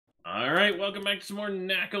Alright, welcome back to some more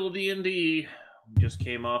NaCl DnD. We just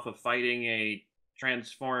came off of fighting a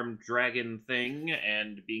transformed dragon thing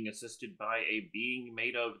and being assisted by a being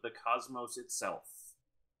made of the cosmos itself.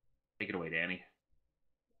 Take it away, Danny.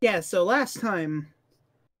 Yeah, so last time,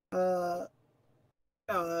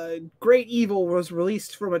 Great Evil was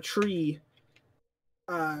released from a tree,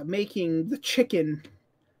 making the chicken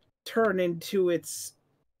turn into its...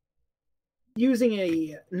 using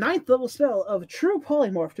a 9th level spell of True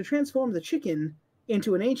Polymorph to transform the chicken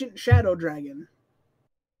into an ancient shadow dragon.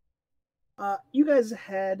 You guys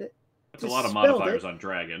had... That's a lot of modifiers on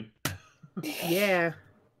dragon. Yeah.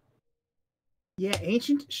 Yeah,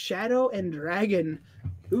 ancient shadow and dragon.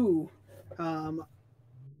 Ooh.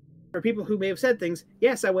 For people who may have said things,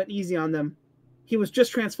 yes, I went easy on them. He was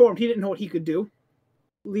just transformed. He didn't know what he could do.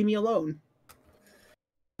 Leave me alone.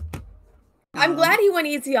 I'm glad he went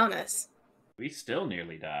easy on us. We still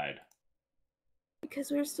nearly died.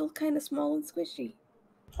 Because we're still kind of small and squishy.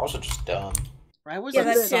 Also just dumb. I was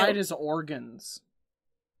Yeah, inside his organs.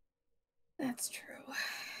 That's true.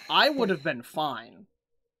 I would have been fine.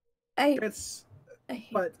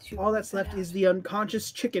 But all that's left is the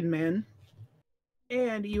unconscious chicken man.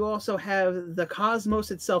 And you also have the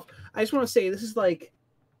cosmos itself. I just want to say, this is like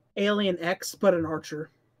Alien X, but an archer.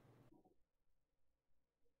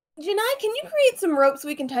 Gineye, can you create some rope so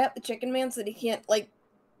we can tie up the chicken man so that he can't, like,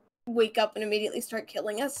 wake up and immediately start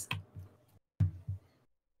killing us?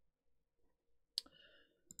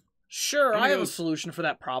 Sure, I have a solution for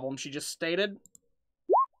that problem she just stated.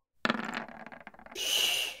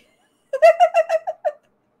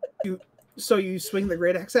 So you swing the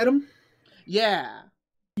great axe at him? Yeah.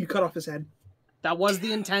 You cut off his head. That was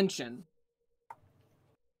the intention.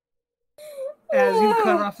 As you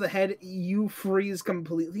cut off the head, you freeze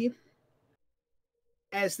completely.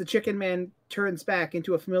 As the chicken man turns back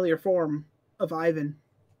into a familiar form of Ivan.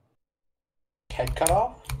 Head cut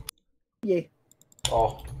off? Yeah.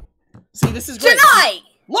 Oh. See, this is great. Gineye!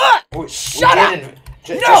 Look! Shut up!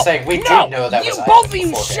 Just saying, we didn't know that was You Ivan both of you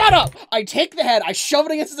beforehand. shut up! I take the head, I shove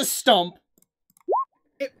it against the stump.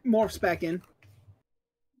 It morphs back in.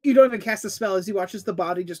 You don't even cast a spell as he watches the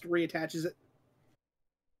body just reattaches it.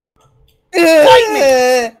 Fight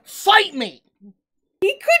me! Fight me!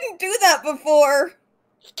 He couldn't do that before.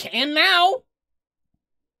 He can now.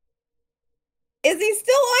 Is he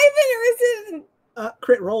still Ivan or is it...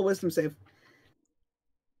 Crit roll, wisdom save.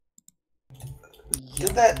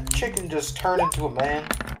 Did that chicken just turn into a man?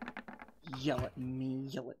 Yell at me,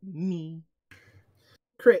 yell at me.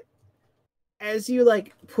 Crit. As you,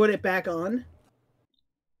 like, put it back on,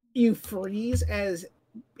 you freeze as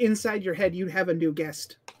inside your head you'd have a new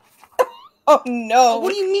guest. Oh no!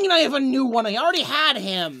 What do you mean I have a new one? I already had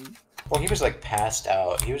him. Well, he was, like, passed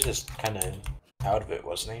out. He was just kind of out of it,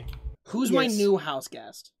 wasn't he? Who's my new house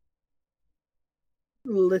guest?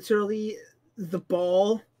 Literally, the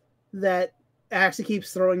ball that Axie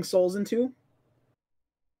keeps throwing souls into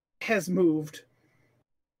has moved.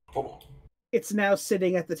 Oh. It's now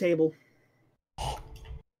sitting at the table.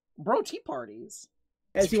 Bro, tea parties.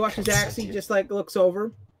 As he watches Axie, just, like, looks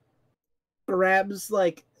over, grabs,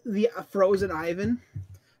 like, the frozen Ivan,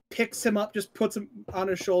 picks him up, just puts him on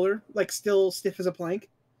his shoulder, like, still stiff as a plank,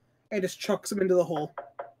 and just chucks him into the hole.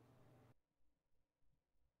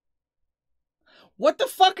 What the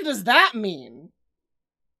fuck does that mean?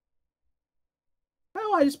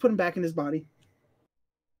 Oh, I just put him back in his body.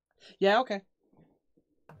 Yeah, okay.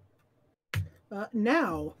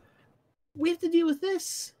 Now, we have to deal with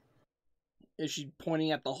this. Is she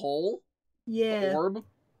pointing at the hole? Yeah. The orb?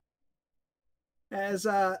 As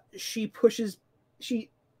she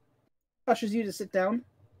ushers you to sit down.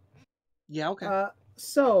 Yeah, okay.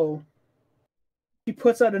 So she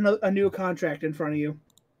puts out a new contract in front of you.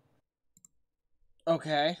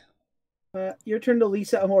 Okay. Your turn to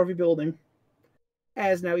lease out more of your building.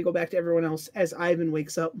 As now we go back to everyone else as Ivan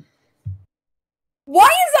wakes up. Why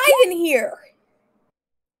is Ivan here?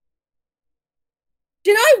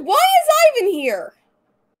 Gineye, why is Ivan here?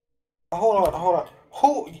 Hold on.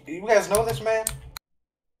 Who? You guys know this man?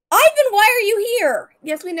 Ivan, why are you here?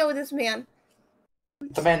 Yes, we know this man.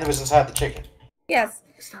 The man that was inside the chicken. Yes.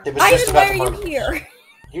 It was just Ivan, about why to are you murder us. here?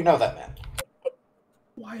 You know that man.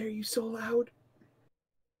 Why are you so loud?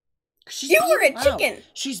 She's You were a loud. chicken.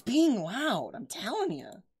 She's being loud, I'm telling you.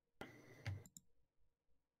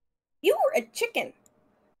 You were a chicken.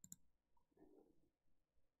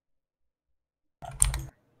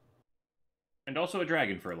 And also a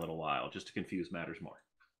dragon for a little while, just to confuse matters more.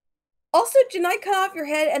 Also, Gineye cut off your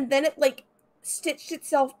head and then it, like, stitched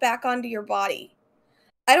itself back onto your body.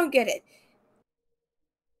 I don't get it.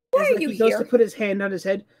 Why are you he goes here? to put his hand on his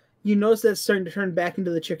head, You notice that it's starting to turn back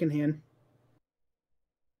into the chicken hand.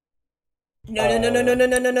 No,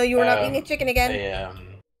 you are not being a chicken again.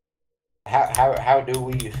 How do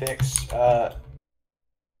we fix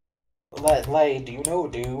Lay, do you know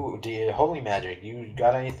do you holy magic, you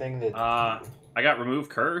got anything that I got remove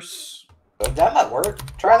curse. That might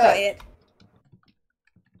work. Try that. It.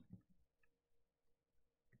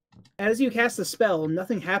 As you cast the spell,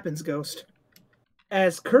 nothing happens, Ghost.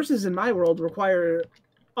 As curses in my world require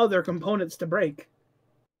other components to break.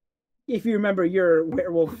 If you remember your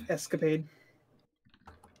werewolf escapade.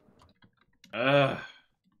 Does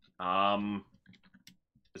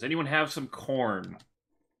anyone have some corn?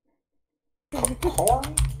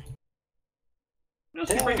 Corn? What else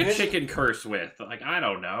can you break a chicken curse with? Like, I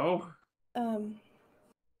don't know.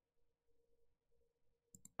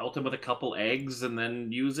 Melt him with a couple eggs and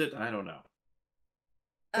then use it? I don't know.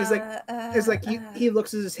 It's like he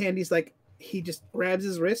looks at his hand, he's like, he just grabs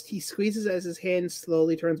his wrist, he squeezes as his hand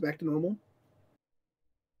slowly turns back to normal.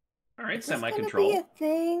 Alright, semi-control. Be a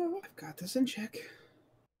thing. I've got this in check.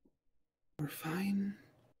 We're fine.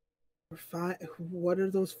 We're fine. What are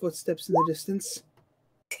those footsteps in the distance?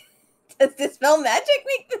 Does dispel magic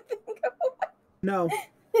make the thing go away? No.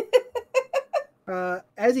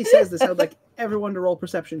 As he says this, I'd like everyone to roll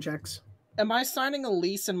perception checks. Am I signing a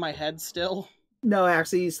lease in my head still? No,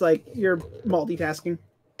 actually, it's like you're multitasking.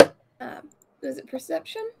 Is it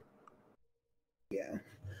perception? Yeah.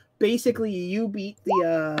 Basically, you beat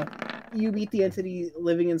the entity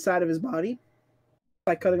living inside of his body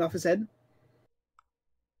by cutting off his head.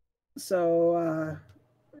 So,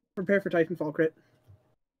 prepare for Titanfall crit.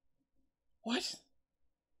 What?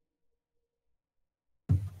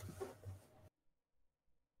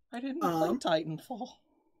 I didn't play Titanfall.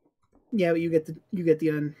 Yeah, but you get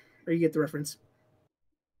the reference.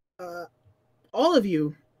 All of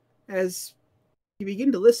you, as you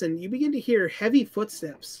begin to listen, you begin to hear heavy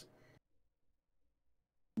footsteps,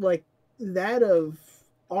 like that of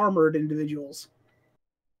armored individuals,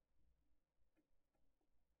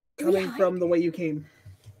 coming from the way you came.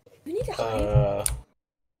 We need to hide.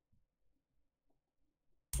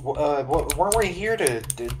 Weren't we here to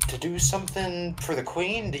do something for the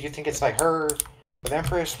queen? Do you think it's like her, the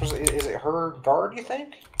Empress? Is it her guard? You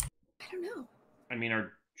think? I don't know. I mean,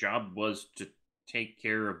 our job was to take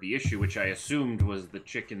care of the issue, which I assumed was the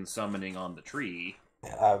chicken summoning on the tree.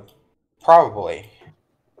 Probably.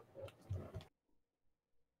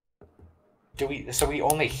 So we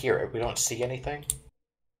only hear it. We don't see anything.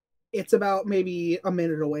 It's about maybe a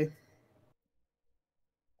minute away.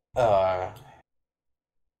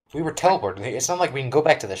 We were teleported. It's not like we can go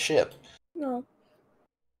back to the ship. No.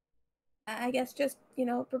 I guess just,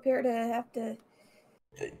 prepare to have to...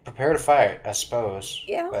 Prepare to fight, I suppose.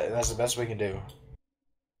 Yeah. But that's the best we can do.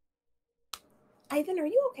 Ivan, are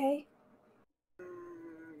you okay?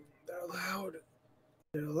 They're loud.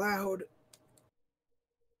 They're loud.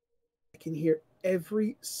 I can hear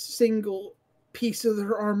every single piece of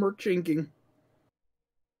their armor chinking.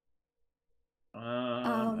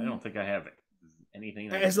 I don't think I have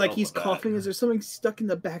anything. As like he's coughing, is there something stuck in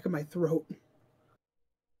the back of my throat?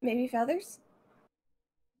 Maybe feathers?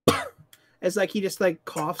 As like he just like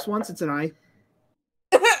coughs once, it's an eye.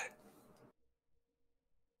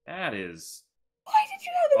 That is. Why did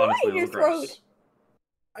you have an eye in your throat? Gross.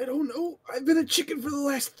 I don't know. I've been a chicken for the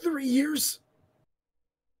last 3 years.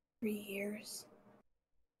 3 years?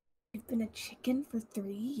 You've been a chicken for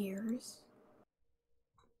 3 years?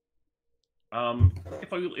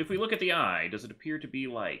 If we look at the eye, does it appear to be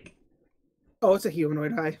like? Oh, it's a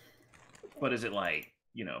humanoid eye. But is it like,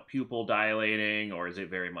 pupil dilating, or is it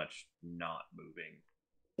very much not moving?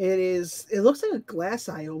 It looks like a glass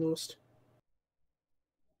eye almost.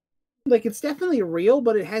 Like, it's definitely real,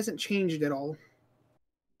 but it hasn't changed at all.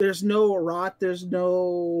 There's no rot, there's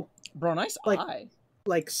no... Bro, nice eye.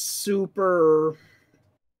 Like, super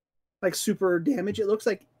damage. It looks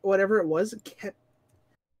like whatever it was,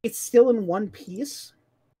 it's still in one piece.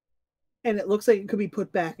 And it looks like it could be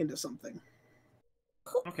put back into something.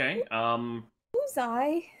 Okay, Whose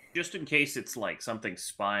eye? just in case it's like something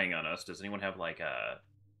spying on us, does anyone have like a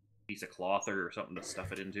piece of cloth or something to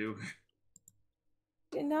stuff it into?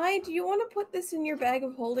 Gineye, do you want to put this in your bag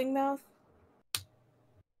of holding mouth?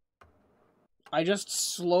 I just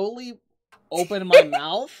slowly open my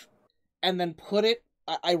mouth and then put it.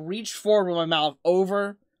 I reach forward with my mouth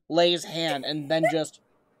over Lay's hand and then just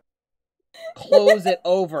close it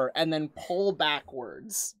over and then pull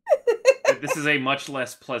backwards. This is a much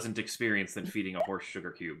less pleasant experience than feeding a horse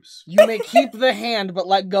sugar cubes. You may keep the hand, but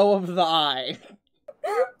let go of the eye.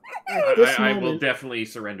 I will definitely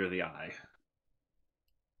surrender the eye.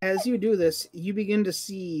 As you do this, you begin to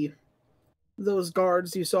see those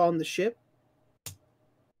guards you saw on the ship,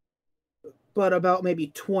 but about maybe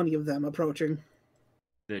 20 of them approaching.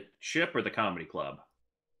 The ship or the comedy club?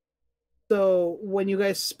 So when you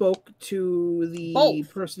guys spoke to the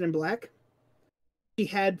Both. person in black, she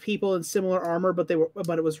had people in similar armor, but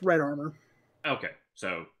it was red armor. Okay,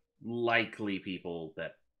 so likely people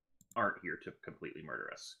that aren't here to completely murder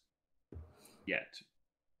us yet.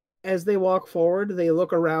 As they walk forward, they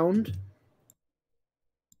look around,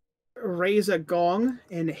 raise a gong,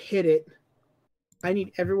 and hit it. I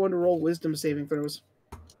need everyone to roll wisdom saving throws.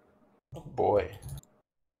 Oh boy.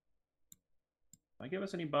 Can I give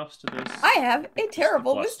us any buffs to this? I have a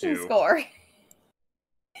terrible +2. wisdom score.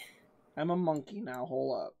 I'm a monkey now.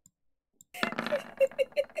 Hold up. I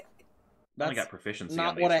only got proficiency not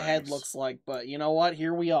on these what a head things. looks like, but you know what?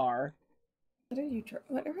 Here we are. What are you?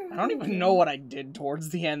 I don't even know what I did towards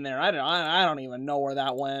the end there. I don't even know where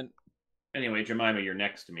that went. Anyway, Jemima, you're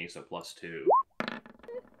next to me, so +2.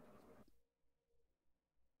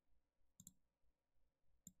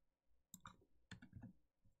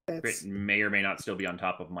 It may or may not still be on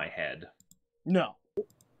top of my head. No.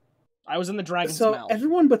 I was in the dragon's So mouth.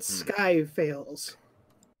 everyone but Sky fails.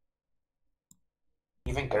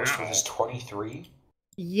 Even Ghost with his 23?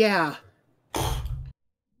 Yeah.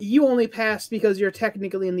 You only passed because you're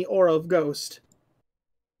technically in the aura of Ghost.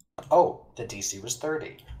 Oh, the DC was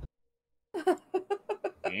 30.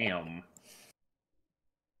 Damn.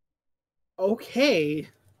 Okay.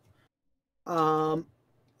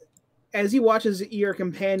 As you watch as your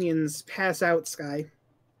companions pass out, Sky,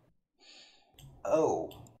 Oh.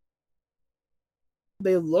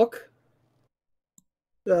 they look.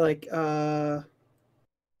 They're like,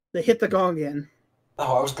 they hit the gong again.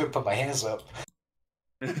 Oh, I was gonna put my hands up.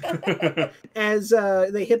 As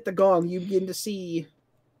they hit the gong, you begin to see.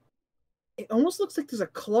 It almost looks like there's a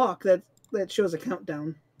clock that shows a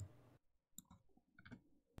countdown.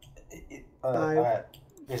 Five,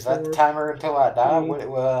 Is that the 4, timer until I die?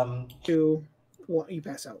 3, 2, 1. You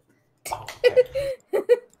pass out. Oh, okay.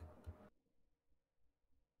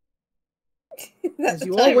 That's As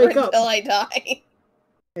you the all timer wake up. until I die.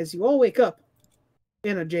 As you all wake up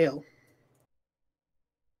in a jail.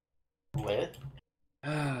 Lit?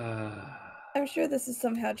 I'm sure this is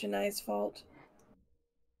somehow Gineye's fault.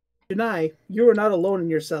 Gineye, you are not alone in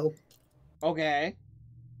your cell. Okay.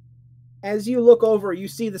 As you look over, you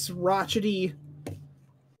see this rochety,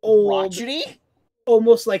 old, Rochety?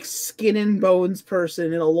 almost like skin and bones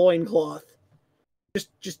person in a loincloth.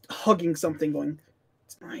 Just hugging something, going,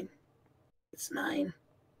 "It's mine. It's mine.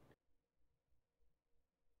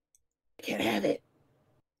 I can't have it."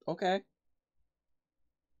 Okay.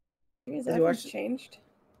 Is Have that you what's watched- changed?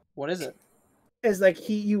 What is it? As like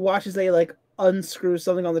you watch as they like unscrew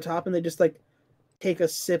something on the top and they just like take a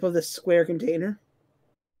sip of the square container.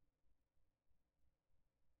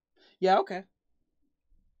 Yeah, okay.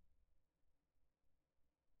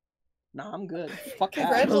 Nah, I'm good. Fuck that.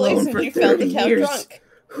 Congratulations, Alone for you found 30 the town years. drunk.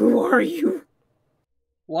 Who are you?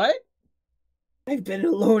 What? I've been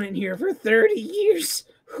alone in here for 30 years.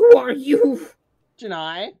 Who are you?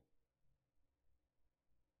 Gineye?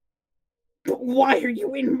 But why are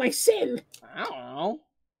you in my cell? I don't know.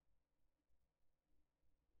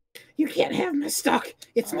 You can't have my stock.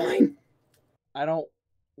 It's mine. I don't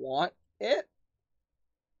want it.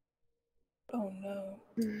 Oh no.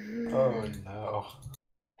 Oh no.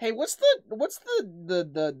 Hey, what's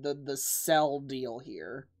the cell deal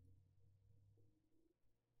here?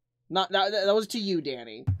 Not that was to you,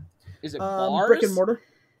 Danny. Is it bars? Brick and mortar.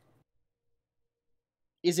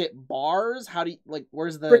 Is it bars? How do you like?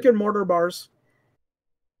 Where's the Brick and mortar bars.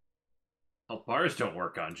 Oh, bars don't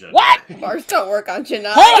work on Jedi. What? Bars don't work on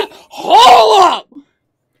Gineye. Hold up!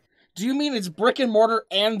 Do you mean it's brick and mortar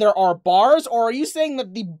and there are bars, or are you saying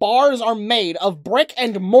that the bars are made of brick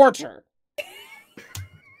and mortar?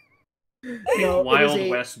 No, Wild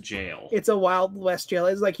West jail. It's a Wild West jail.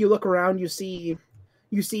 It's like you look around, you see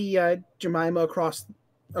Jemima across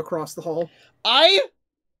the hall.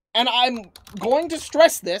 I'm going to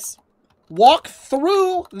stress this, walk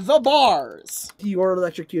through the bars. You are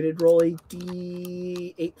electrocuted. Roll a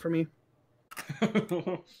D8 for me.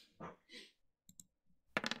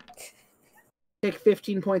 Take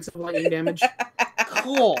 15 points of lightning damage.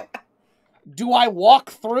 Cool. Do I walk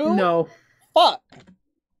through? No. Fuck.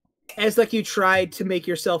 As like you tried to make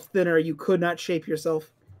yourself thinner, you could not shape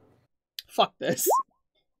yourself. Fuck this.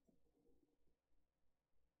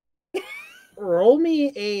 Roll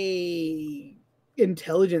me a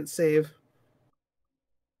intelligence save.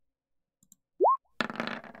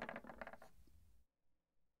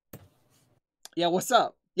 Yeah, what's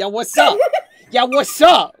up? Yeah, what's up? Yeah, what's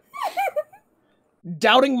up?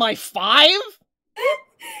 Doubting my 5?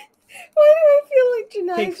 Why do I feel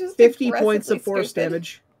like Gineye Take is just 50 points of force stupid?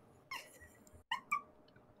 damage.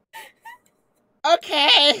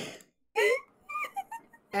 Okay.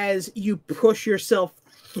 As you push yourself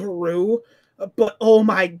through, but oh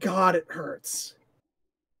my god, it hurts.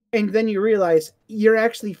 And then you realize you're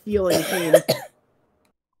actually feeling pain.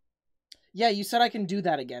 Yeah, you said I can do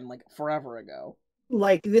that again, like, forever ago.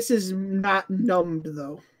 Like, this is not numbed,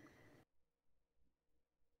 though.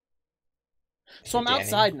 So I'm Danny?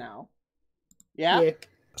 outside now. Yeah?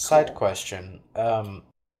 Side Cool. question.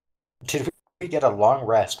 Did we get a long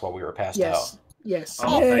rest while we were passed Yes. out? Yes.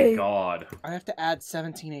 Oh, Yay. thank God. I have to add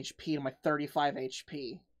 17 HP to my 35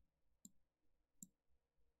 HP.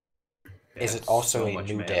 Is That's it also so a much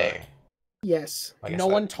new mana. day? Yes. I guess No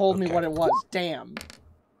one told me okay. what it was. Damn.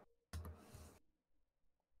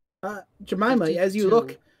 Jemima, as you 52.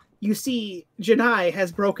 look, you see Gineye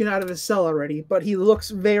has broken out of his cell already, but he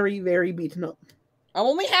looks very, very beaten up. I'm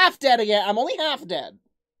only half dead again. I'm only half dead.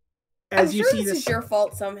 As I'm you sure see this is your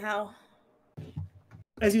fault somehow.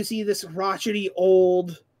 as you see this crotchety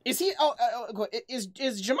old. Is he? Is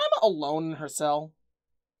Jemima alone in her cell?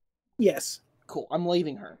 Yes. Cool. I'm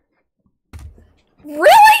leaving her.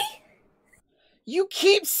 Really? You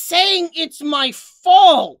keep saying it's my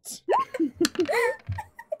fault.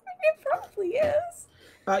 It probably is.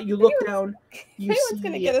 You look down. You anyone's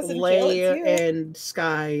gonna see get us in jail, Lay it's you. and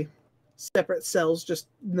Sky, separate cells, just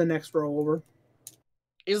the next row over.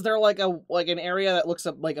 Is there like an area that looks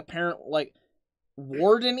like apparent like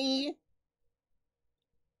warden-y?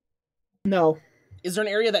 No. Is there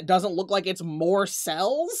an area that doesn't look like it's more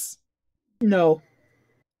cells? No.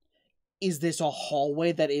 Is this a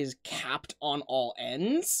hallway that is capped on all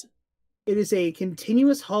ends? It is a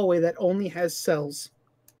continuous hallway that only has cells.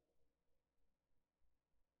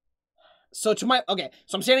 So so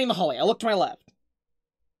I'm standing in the hallway. I look to my left.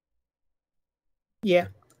 Yeah.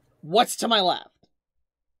 What's to my left?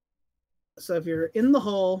 So if you're in the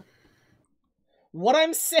hall, What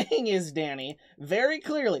I'm saying is, Danny, very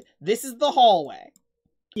clearly, this is the hallway.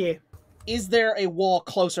 yeah, Is there a wall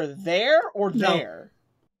closer there or No. there?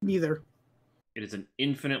 neither. It is an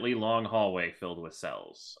infinitely long hallway filled with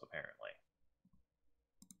cells, apparently.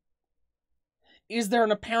 Is there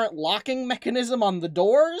an apparent locking mechanism on the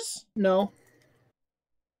doors? No.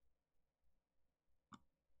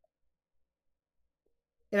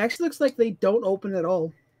 It actually looks like they don't open at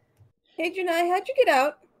all. Hey, Gineye, how'd you get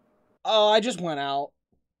out? Oh, I just went out.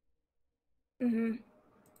 Mm-hmm.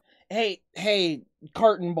 Hey,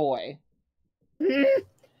 carton boy.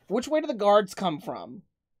 Which way do the guards come from?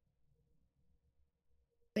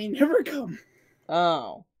 They never come.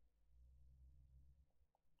 Oh.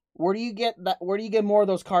 Where do you get more of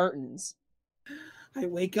those cartons? I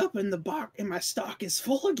wake up and the box and my stock is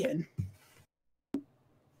full again.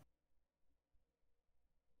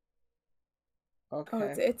 Okay. Oh,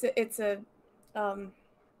 it's a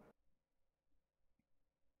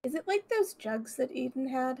Is it like those jugs that Eden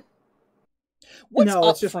had? What's No,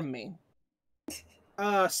 up it's just- from me?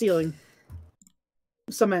 Ceiling.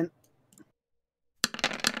 Cement.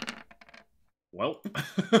 Well,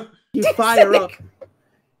 You fire up,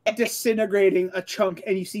 disintegrating a chunk,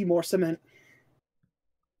 and you see more cement.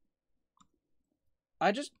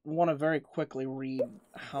 I just want to very quickly read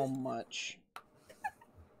how much.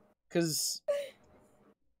 Because...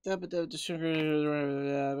 Yeah, but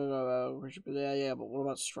what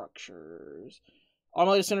about structures?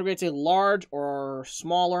 Automatically disintegrates a large or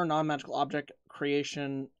smaller non-magical object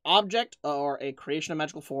or a creation of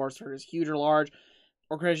magical force, or is huge or large,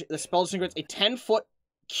 or creation. The spell disintegrates a 10-foot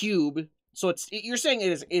cube. So you're saying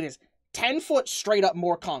it is 10 foot straight up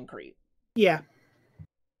more concrete. Yeah.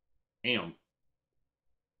 damn.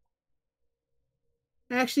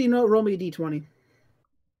 Actually, no, roll me a d20.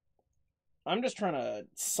 I'm just trying to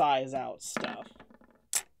size out stuff.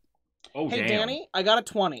 Oh, Hey, damn. Danny, I got a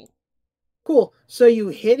 20. Cool. So you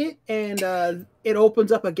hit it, and it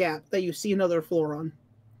opens up a gap that you see another floor on.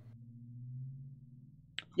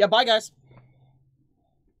 Yeah, bye, guys.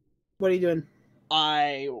 What are you doing?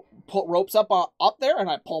 I put ropes up there, and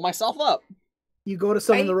I pull myself up. You go to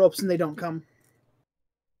summon the ropes, and they don't come.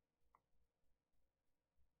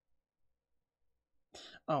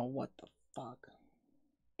 Oh, what the fuck?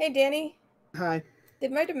 Hey, Danny, Hi.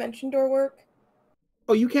 did my dimension door work?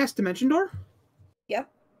 Oh, you cast Dimension Door? Yep.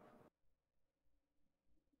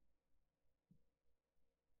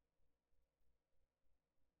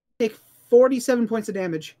 Take 47 points of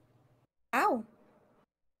damage. Ow.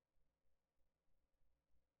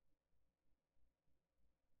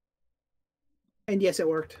 And yes, it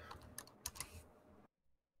worked.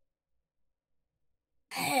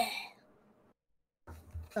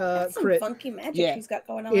 That's some crit. funky magic Yeah. she's got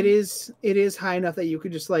going on. It is high enough that you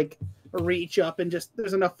could just like reach up and just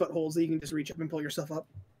there's enough footholds that you can just reach up and pull yourself up.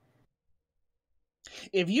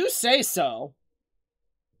 If you say so.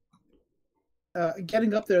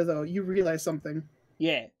 Getting up there though, you realize something.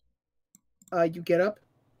 Yeah. You get up,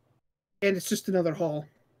 and it's just another hall.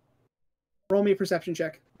 Roll me a perception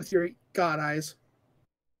check with your god eyes.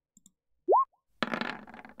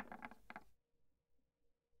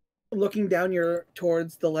 Looking down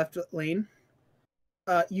towards the left lane,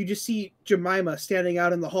 you just see Jemima standing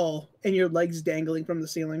out in the hall, and your legs dangling from the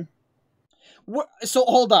ceiling. So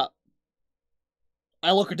hold up.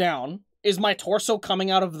 I look down. Is my torso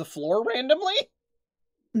coming out of the floor randomly?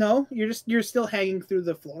 No, you're still hanging through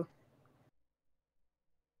the floor.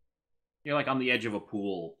 You're like on the edge of a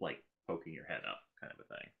pool, like poking your head up, kind of a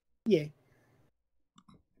thing. Yeah.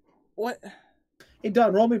 What? Hey,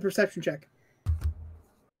 Don, roll me a perception check.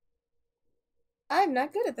 I'm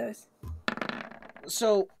not good at those.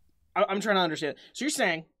 So, I'm trying to understand. So you're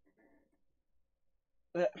saying...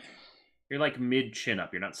 You're like mid-chin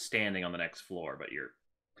up. You're not standing on the next floor, but you're...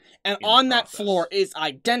 And in on the that process. floor is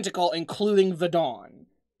identical, including the dawn.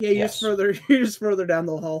 Yeah, you're Yes. you're just further down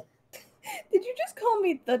the hall. Did you just call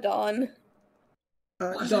me the Dawn?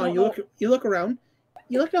 Because I Don, don't you know. look around.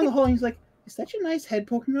 You look down the hall, and he's like, "Is that your nice head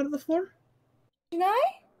poking out of the floor?" Gineye?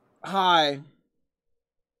 Hi.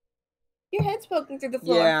 Your head's poking through the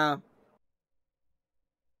floor. Yeah,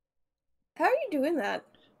 How are you doing that?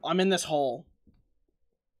 I'm in this hole.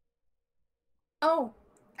 Oh,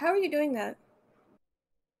 how are you doing that?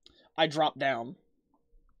 I drop down.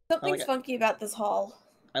 Something's like it. funky about this hall.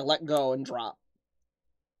 I let go and drop.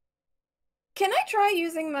 Can I try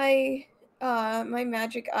using my my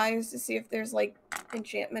magic eyes to see if there's like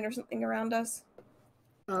enchantment or something around us?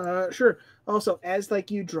 Sure. Also, as like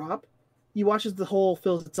you drop, you watch as the hole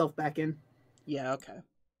fills itself back in. Yeah, okay.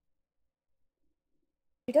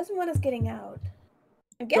 She doesn't want us getting out.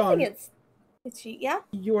 I'm guessing Dawn. it's she. Yeah.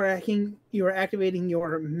 You are activating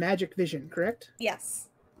your magic vision, correct? Yes.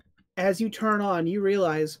 As you turn on, you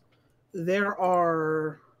realize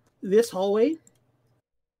this hallway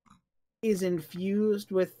is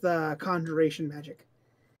infused with conjuration magic.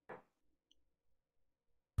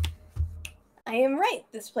 I am right.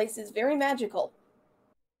 This place is very magical.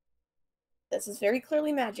 This is very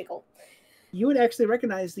clearly magical. You would actually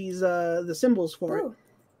recognize these the symbols for it. Ooh.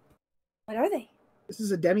 What are they? This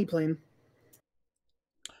is a demiplane.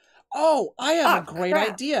 Oh, I have a Oh, great crap.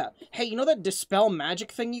 idea. Hey, you know that dispel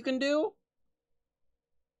magic thing you can do?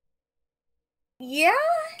 Yeah?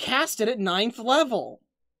 Cast it at 9th level.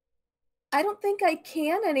 I don't think I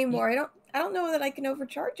can anymore. I don't know that I can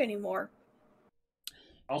overcharge anymore.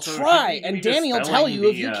 Also, Try, should we and be Danny will dispelling tell you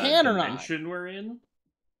if the, you can or not. dimension we're in?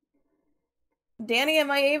 Danny, am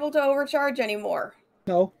I able to overcharge anymore?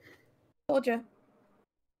 No, Told you.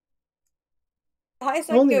 The highest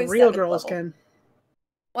I can only go is real 7th girls level. can.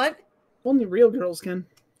 What? Only real girls can.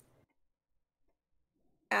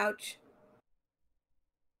 Ouch.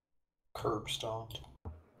 Curb stomped.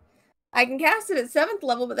 I can cast it at 7th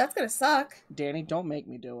level, but that's gonna suck. Danny, don't make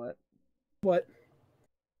me do it. What?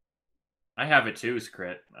 I have it too,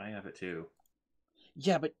 Scrit. I have it too.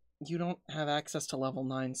 Yeah, but you don't have access to level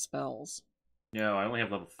 9 spells. No, I only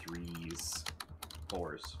have level 3s.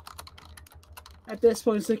 4s. At this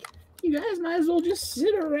point, it's like, you guys might as well just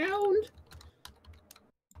sit around.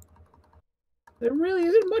 There really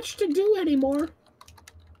isn't much to do anymore.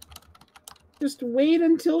 Just wait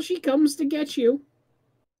until she comes to get you.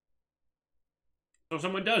 So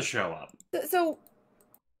someone does show up. So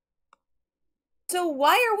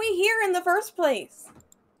why are we here in the first place?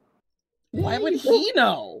 Why would You he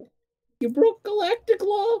know? You broke galactic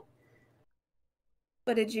law.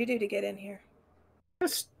 What did you do to get in here?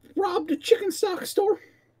 Just robbed a chicken stock store.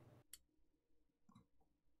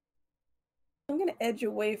 I'm gonna edge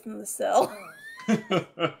away from the cell.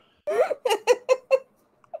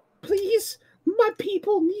 Please, my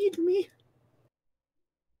people need me.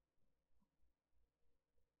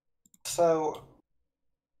 So,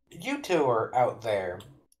 you two are out there.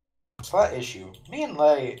 So that issue, me and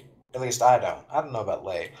Lay, at least I don't know about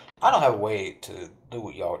Lay. I don't have a way to do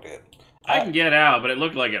what y'all did. I can get out, but it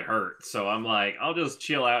looked like it hurt, so I'm like, I'll just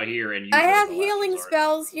chill out here and use I it as have a last healing resort.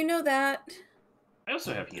 spells, you know that. I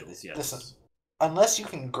also have heals, yes. Listen, unless you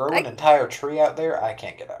can grow an entire tree out there, I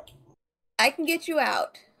can't get out. I can get you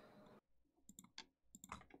out.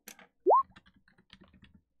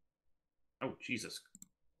 Oh, Jesus.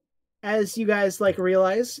 As you guys like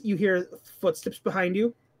realize, you hear footsteps behind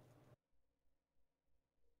you.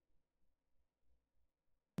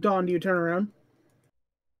 Dawn, do you turn around?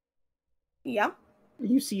 Yeah.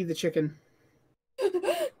 You see the chicken.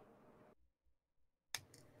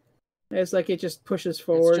 It's like it just pushes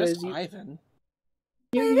forward. It's as just you, Ivan.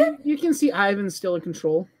 you can see Ivan still in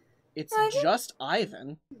control. It's Ivan? just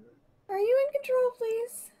Ivan. Are you in control,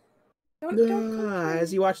 please? Don't come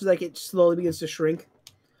As you watch, like it slowly begins to shrink.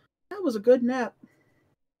 That was a good nap.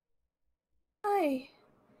 Hi.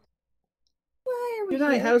 Why are we Good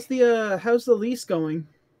night. here? How's the lease going?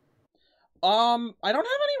 I don't have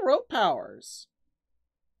any rope powers.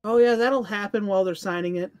 Oh yeah, that'll happen while they're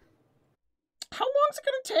signing it. How long's it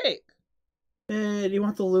gonna take? Do you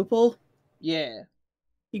want the loophole? Yeah.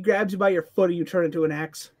 He grabs you by your foot and you turn into an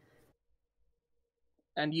axe.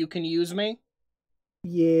 And you can use me?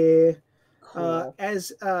 Yeah. Cool.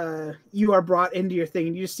 As you are brought into your thing,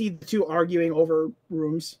 and you just see the two arguing over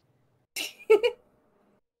rooms.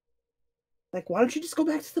 Like, why don't you just go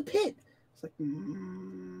back to the pit? It's like,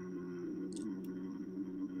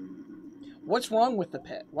 What's wrong with the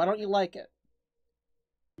pit? Why don't you like it?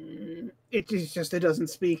 it doesn't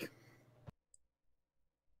speak.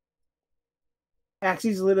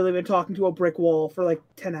 Axie's literally been talking to a brick wall for like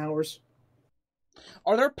 10 hours.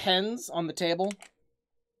 Are there pens on the table?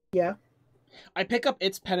 Yeah. I pick up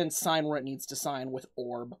its pen and sign where it needs to sign with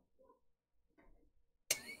orb.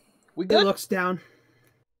 We It good? looks down.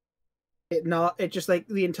 It just like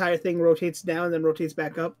the entire thing rotates down and then rotates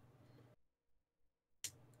back up.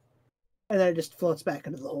 And then it just floats back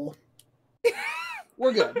into the hole.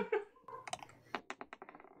 We're good.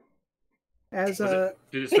 As Did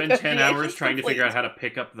it spend 10 Communication hours trying to figure out complete. how to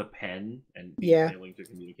pick up the pen and Yeah. failing to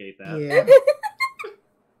communicate that? yeah.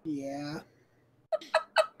 Yeah.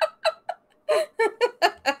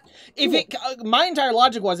 If it, my entire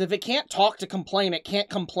logic was, if it can't talk to complain, it can't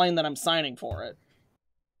complain that I'm signing for it.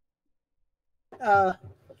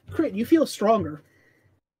 Crit, you feel stronger.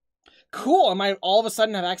 Cool. Am I all of a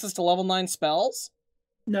sudden have access to level 9 spells?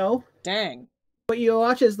 No. Dang. But you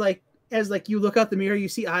watch as you look out the mirror, you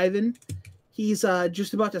see Ivan. He's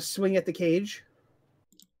just about to swing at the cage.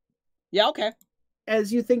 Yeah, okay.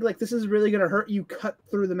 As you think like this is really gonna hurt, you cut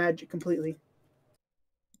through the magic completely.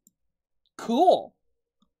 Cool.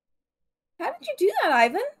 How did you do that,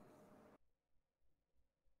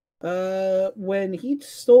 Ivan? When he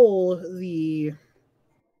stole the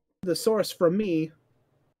source from me.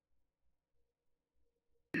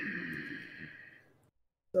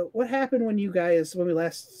 So what happened when we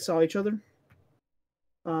last saw each other?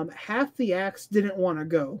 Half the axe didn't want to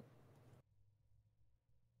go.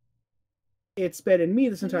 It's been in me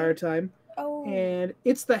this entire time, Oh. and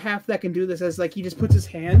it's the half that can do this. As like he just puts his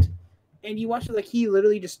hand, and you watch it like he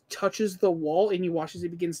literally just touches the wall, and you watch as it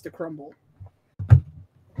begins to crumble.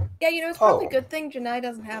 Yeah, it's probably Oh. a good thing Gineye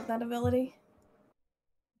doesn't have that ability.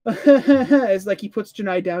 As like he puts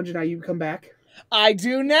Gineye down, Gineye, you come back. I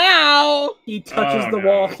do now! He touches Oh, the no.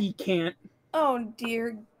 wall. He can't. Oh,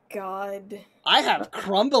 dear God. I have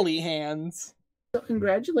crumbly hands. So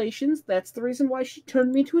congratulations. That's the reason why she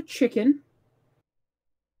turned me into a chicken.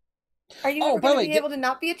 Are you Oh, ever by the going way, to be able to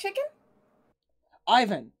not be a chicken?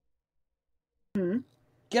 Ivan. Hmm?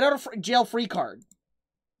 Get out of jail free card.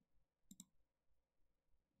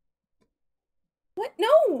 What?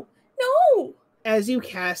 No! No! As you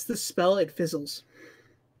cast the spell, it fizzles.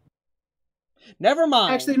 Never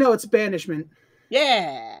mind. Actually, no, it's banishment.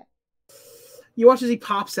 Yeah. You watch as he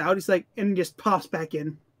pops out. He's like, and just pops back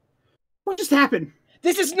in. What just happened?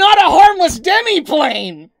 This is not a harmless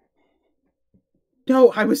demi-plane!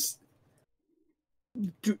 No, I was.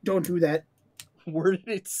 Don't do that. Where did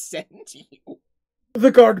it send you?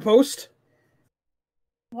 The guard post.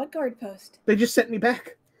 What guard post? They just sent me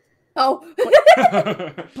back. Oh.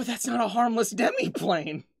 But that's not a harmless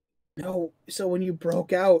demi-plane. No, so when you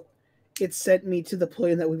broke out, it sent me to the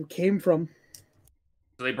plane that we came from.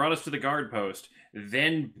 So they brought us to the guard post,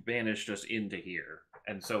 then banished us into here.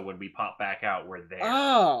 And so when we pop back out, we're there.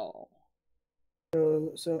 Oh.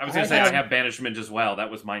 So I was going to say, I have banishment as well. That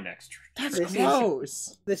was my next. That's This is-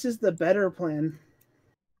 gross. This is the better plan.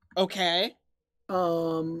 Okay.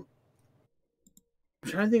 I'm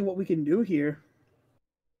trying to think what we can do here.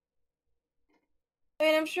 I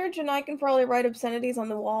mean, I'm sure Gineye can probably write obscenities on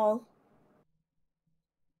the wall.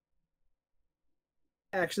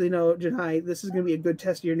 Actually, no, Gineye, this is going to be a good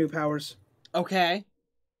test of your new powers. Okay.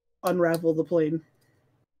 Unravel the plane.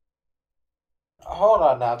 Hold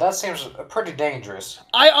on now, that seems pretty dangerous.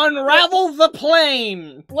 I unravel the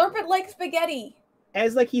plane! Slurp it like spaghetti.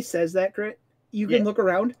 As like he says that, Grit, you can Yeah. look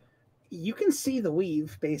around. You can see the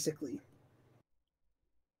weave, basically.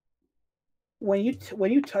 When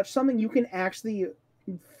you touch something, you can actually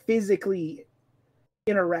physically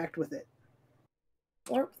interact with it.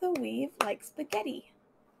 Slurp the weave like spaghetti.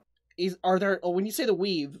 Are there, when you say the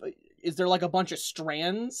weave, is there like a bunch of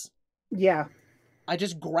strands? Yeah. I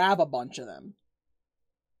just grab a bunch of them.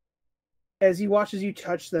 As you watch as you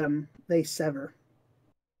touch them, they sever.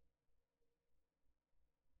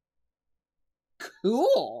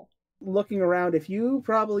 Cool. Looking around, if you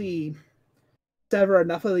probably sever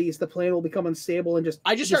enough of these, the plane will become unstable and just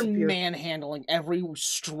I just start disappear. manhandling every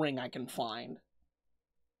string I can find.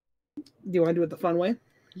 Do you want to do it the fun way?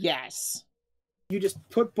 Yes. You just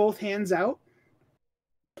put both hands out,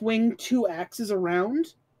 swing 2 axes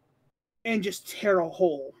around, and just tear a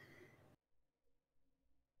hole.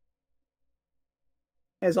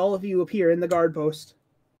 As all of you appear in the guard post.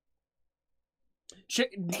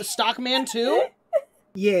 Stockman too?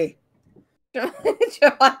 Yay.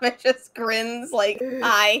 Jemima just grins like,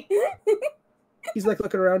 hi. He's like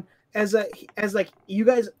looking around. As like you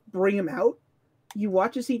guys bring him out, you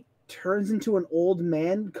watch as he turns into an old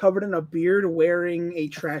man covered in a beard wearing a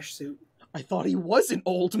trash suit. I thought he was an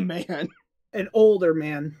old man. An older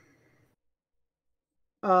man.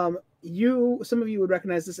 Some of you would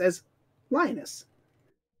recognize this as Linus.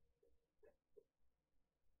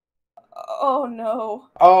 Oh no.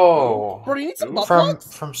 Oh, Bro, do you need some butt from plugs?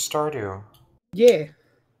 Stardew. Yeah.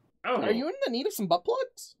 Oh. Are you in the need of some butt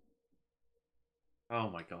plugs? Oh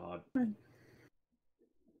my god.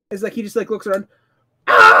 It's like he just like looks around,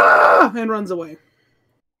 ah, and runs away.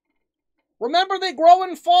 Remember, they grow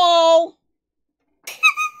and fall.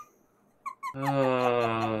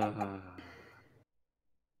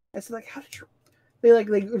 It's like, how did you? They like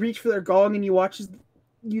reach for their gong, and you watch as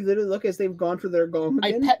you literally look as they've gone for their gong I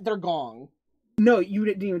again. pet their gong. No, you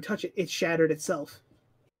didn't even touch it. It shattered itself.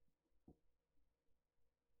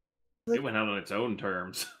 It went out on its own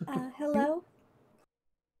terms. Hello?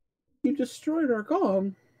 You destroyed our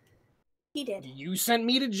gong. He did. You sent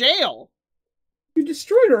me to jail. You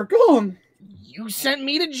destroyed our gong. You sent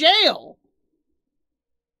me to jail.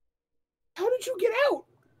 How did you get out?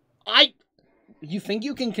 You think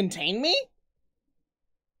you can contain me?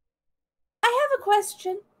 I have a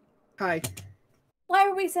question. Hi. Why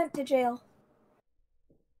were we sent to jail?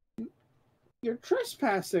 You're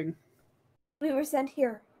trespassing. We were sent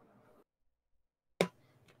here.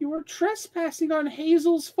 You were trespassing on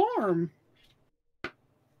Hazel's farm.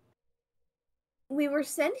 We were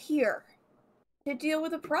sent here to deal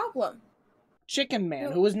with a problem. Chicken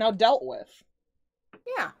Man, who is now dealt with.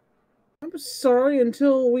 Yeah. I'm sorry,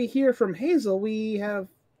 until we hear from Hazel, we have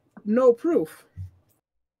no proof.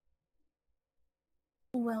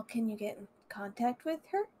 Well, can you get in contact with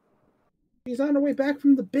her? She's on her way back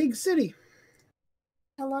from the big city.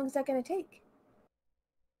 How long is that going to take?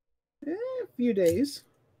 A few days.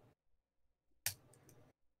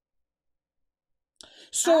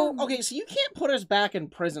 So, okay, so you can't put us back in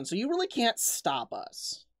prison, so you really can't stop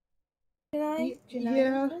us. Gineye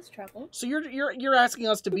Yeah. has trouble. So you're asking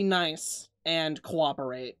us to be nice and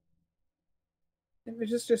cooperate. If we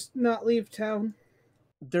just not leave town.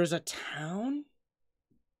 There's a town?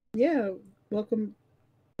 Yeah, welcome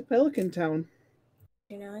to Pelican Town.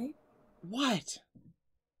 Gineye, What?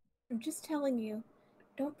 I'm just telling you,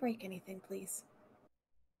 don't break anything, please.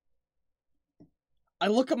 I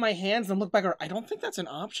look at my hands and look back. I don't think that's an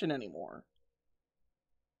option anymore.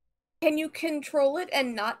 Can you control it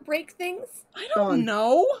and not break things? I don't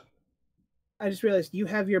know. I just realized you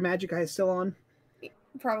have your magic eyes still on.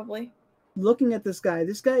 Probably. Looking at this guy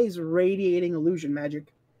is radiating illusion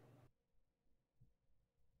magic.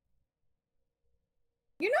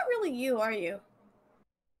 You're not really you, are you?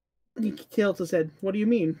 He tilts his head. What do you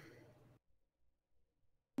mean?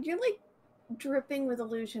 You're like dripping with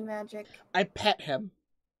illusion magic. I pet him.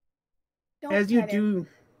 Don't As you pet him.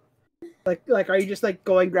 do, like, are you just like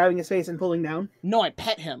grabbing his face and pulling down? No, I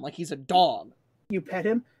pet him like he's a dog. You pet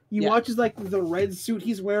him. You Yeah. watch as like the red suit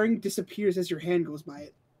he's wearing disappears as your hand goes by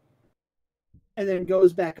it, and then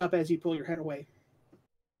goes back up as you pull your head away.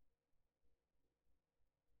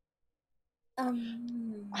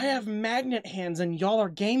 I have magnet hands and y'all are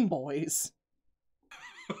Game Boys.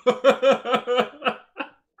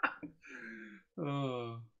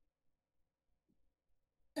 Oh.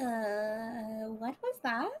 What was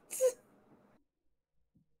that?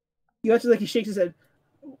 You watch as like he shakes his head.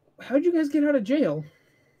 How'd you guys get out of jail?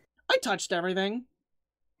 I touched everything.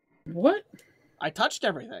 What? I touched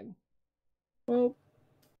everything. Well,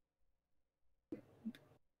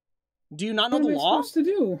 Do you not know what the am I law? supposed to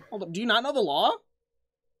do? Hold up. Do you not know the law?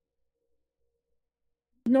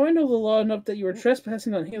 No, I know the law enough that you were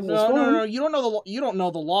trespassing on Hazel's No, farm. no. You don't know the law. You don't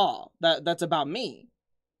know the law. That's about me.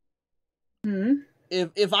 Hmm.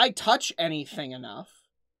 If I touch anything enough,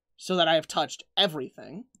 so that I have touched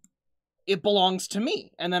everything, it belongs to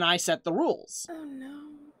me, and then I set the rules. Oh no.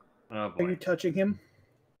 Oh Are boy. you touching him?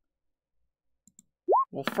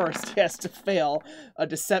 Well, first he has to fail a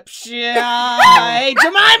deception. Hey,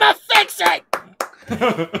 Jemima, fix it!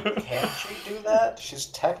 Can she do that? She's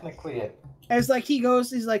technically a... As like he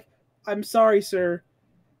goes, he's like, "I'm sorry, sir."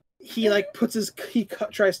 He like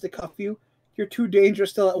tries to cuff you. You're too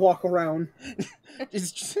dangerous to let walk around.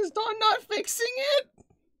 Is Dawn not fixing it?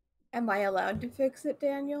 Am I allowed to fix it,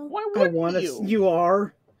 Daniel? Why I wouldn't want you?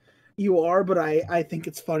 to. You are, but I think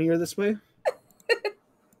it's funnier this way.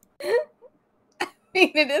 I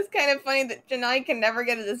mean, it is kind of funny that Gineye can never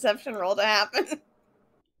get a deception roll to happen.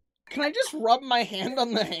 Can I just rub my hand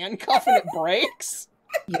on the handcuff and it breaks?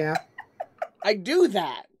 Yeah. I do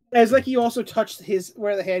that. As like you also touch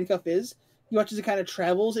where the handcuff is. You watch as it kind of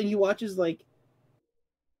travels, and you watch as like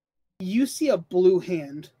you see a blue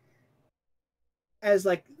hand. As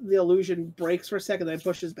like the illusion breaks for a second, then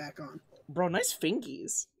pushes back on. Bro, nice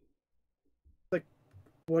fingies. Like,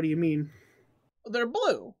 what do you mean? They're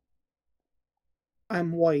blue.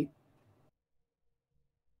 I'm white.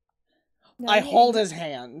 I hold his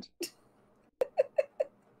hand.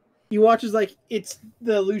 You watch as like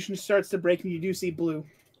the illusion starts to break, and you do see blue.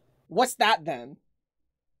 What's that then?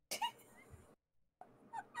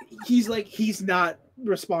 He's not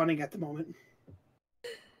responding at the moment.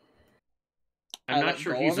 I'm not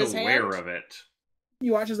sure he's aware of it.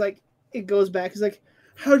 You watch as like it goes back. He's like,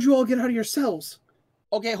 "How'd you all get out of your cells?"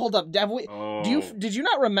 Okay, hold up. Did you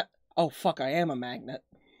not remember? Oh fuck! I am a magnet.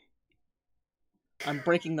 I'm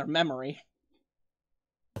breaking their memory.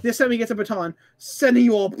 This time he gets a baton, sending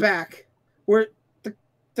you all back where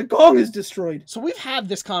the gong is destroyed. So we've had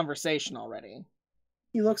this conversation already.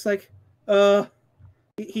 He looks like he Weren't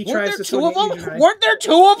tries there to two of swing at them? Gineye. Weren't there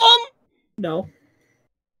two of them? No.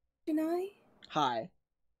 Gineye, Hi.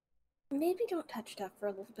 maybe don't touch stuff for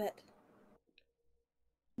a little bit.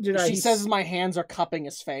 Gineye, She says my hands are cupping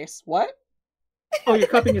his face. What? "Oh, you're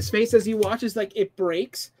cupping his face." As he watches, like it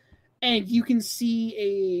breaks, and you can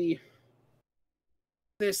see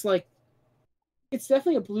this like it's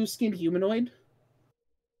definitely a blue-skinned humanoid.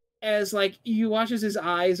 As like you watch as his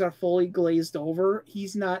eyes are fully glazed over,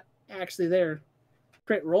 he's not actually there.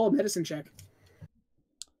 Great, roll a medicine check.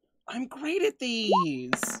 I'm great at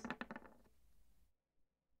these.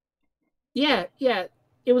 Yeah,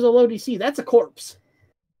 it was a low DC. That's a corpse.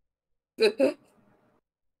 Do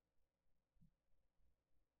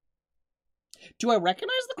I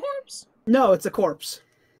recognize the corpse? No, it's a corpse.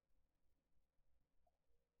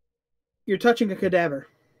 You're touching a cadaver.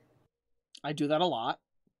 I do that a lot.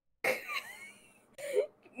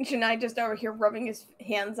 Gineye just over here rubbing his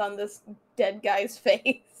hands on this dead guy's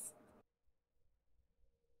face.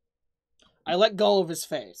 I let go of his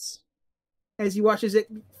face. As he watches it,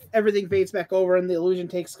 everything fades back over and the illusion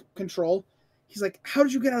takes control. He's like, "How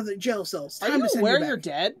did you get out of the jail cells? Are Time you to send aware you you're back."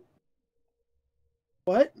 dead?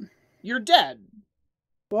 What? You're dead.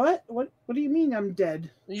 What? What do you mean I'm dead?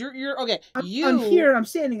 You're okay. I'm here, I'm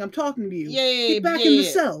standing, I'm talking to you. Yeah, Get back in the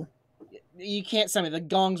cell. You can't send me. The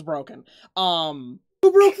gong's broken.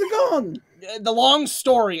 Who broke the gong? The long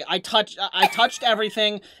story. I touched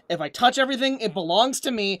everything. If I touch everything, it belongs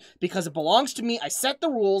to me. Because it belongs to me, I set the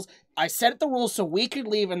rules. I set the rules so we could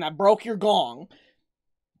leave, and that broke your gong.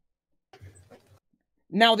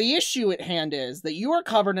 Now, the issue at hand is that you are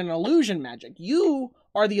covered in illusion magic. You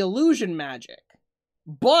are the illusion magic.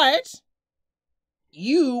 But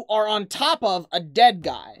you are on top of a dead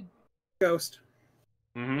guy. Ghost.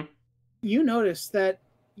 Mm-hmm. You notice that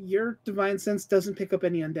your divine sense doesn't pick up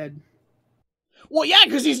any undead. Well, yeah,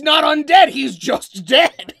 because he's not undead. He's just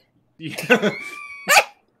dead. Yeah,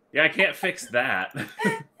 I can't fix that.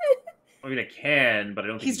 I mean, I can, but I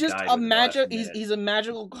don't think He's just died a within the last magic. minute. He's a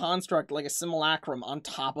magical construct, like a simulacrum, on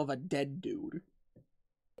top of a dead dude.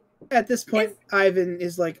 At this point, Ivan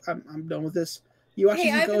is like, I'm done with this. You watch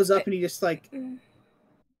as he goes up and he just like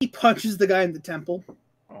he punches the guy in the temple.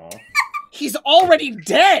 Aw. He's already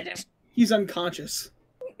dead. He's unconscious.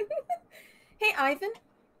 Hey, Ivan.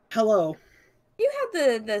 Hello. You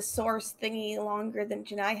have the source thingy longer than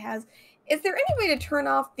Gineye has. Is there any way to turn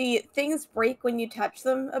off the things break when you touch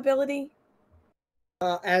them ability?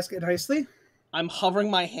 Ask it nicely. I'm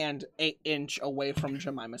hovering my hand 1 inch away from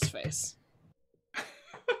Jemima's face.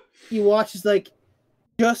 You watch as like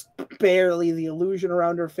just barely the illusion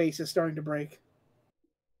around her face is starting to break.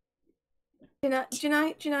 Gineye. Do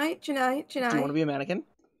you want to be a mannequin?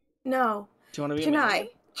 No. Do you want to be a mannequin?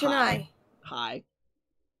 Gineye. Hi.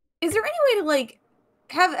 Is there any way to, like,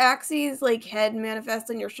 have Axie's, like, head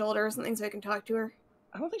manifest on your shoulder or something so I can talk to her?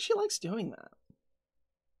 I don't think she likes doing that.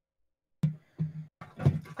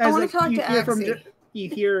 I want to talk to Axie. You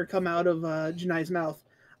hear her come out of Janae's mouth.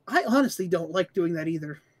 I honestly don't like doing that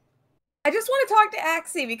either. I just want to talk to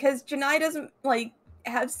Axie because Gineye doesn't, like,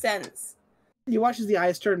 have sense. You watch as the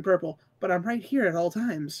eyes turn purple, but I'm right here at all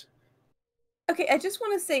times. Okay, I just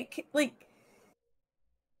want to say, like,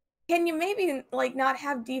 can you maybe, like, not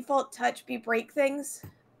have default touch be break things?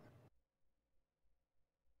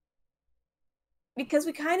 Because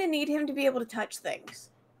we kind of need him to be able to touch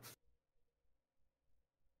things.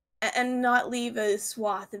 And not leave a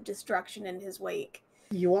swath of destruction in his wake.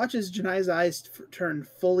 You watch as Janae's eyes turn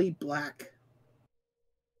fully black.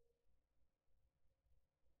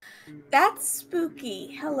 That's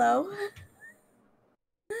spooky. Hello?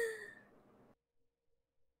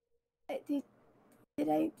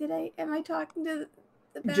 Am I talking to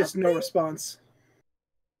the bad Just no thing? response.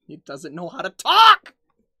 He doesn't know how to talk!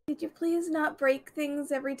 Did you please not break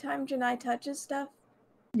things every time Gineye touches stuff?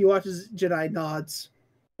 You watch as Janae nods,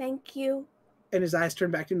 Thank you. and his eyes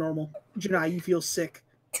turn back to normal. Janae, you feel sick.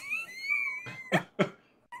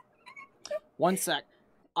 One sec.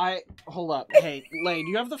 Hold up. Hey, Lay, do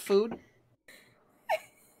you have the food?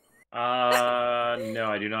 No,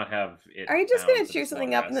 I do not have it. Are you just down gonna to chew this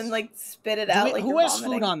something long up and then, rest. like, spit it out like Who you're has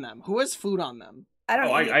vomiting? food on them? Who has food on them? I don't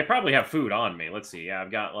Oh, eat it. I probably have food on me. Let's see. Yeah,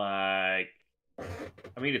 I've got like,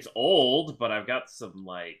 I mean, it's old, but I've got some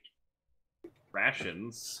like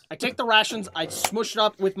rations. I take the rations, I smush it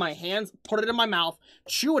up with my hands, put it in my mouth,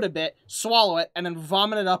 chew it a bit, swallow it, and then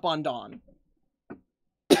vomit it up on Dawn.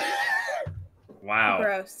 Wow.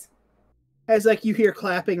 Gross. As like you hear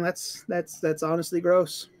clapping, that's honestly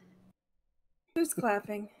gross. Who's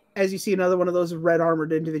clapping? As you see another one of those red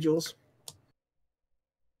armored individuals.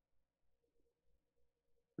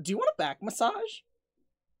 Do you want a back massage?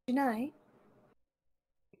 Gineye?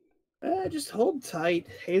 Just hold tight.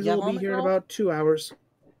 Hazel Yeah, will be Vomit here in Girl? about 2 hours.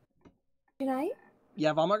 Gineye?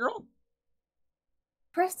 Yeah, vomit girl?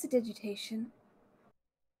 Prestidigitation?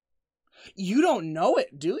 You don't know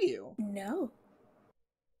it, do you? No.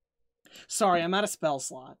 Sorry, I'm out of spell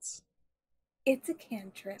slots. It's a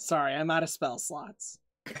cantrip. Sorry, I'm out of spell slots.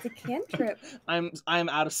 It's a cantrip. I'm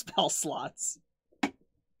out of spell slots.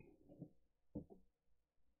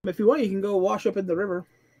 If you want, you can go wash up in the river.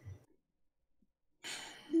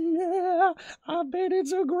 Yeah, I bet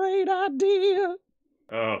it's a great idea.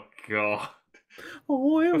 Oh god.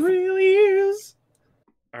 Oh, it really is.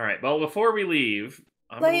 All right. Well, before we leave,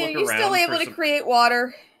 I'm Leia, gonna are look around you still able for to some... create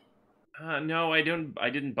water? No, I don't. I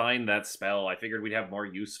didn't bind that spell. I figured we'd have more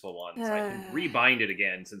useful ones. I can rebind it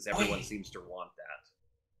again since everyone Wait. seems to want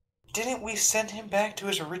that. Didn't we send him back to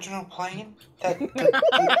his original plane?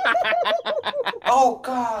 Oh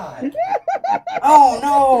god! Oh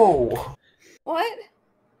no! What?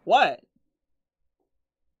 What?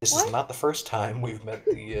 This What? is not the first time we've met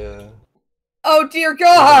the Oh dear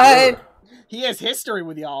God! He has history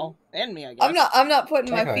with y'all and me, I guess. I'm not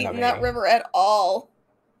putting my Technically feet not in that me. river at all.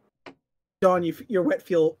 Dawn, your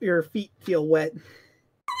feet feel wet.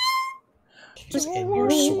 He's in your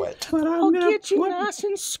sweat. But I'll get you nice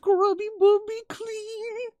and scrubby bubby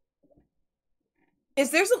clean. Is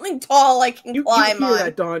there something tall I can You climb hear on?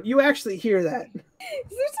 that, Dawn. You actually hear that. Is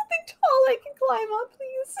there something tall I can climb on,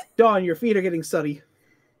 please? Dawn, your feet are getting suddy.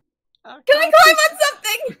 Can I climb on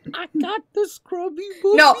something? I got the scrubby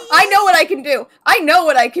boobies. No, I know what I can do. I know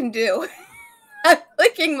what I can do. I'm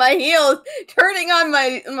clicking my heels, turning on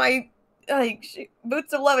my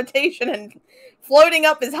boots of levitation, and floating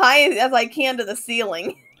up as high as I can to the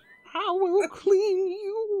ceiling. I will clean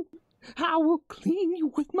you. I will clean you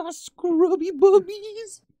with my scrubby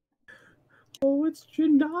boobies. Oh, it's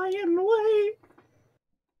Gineye and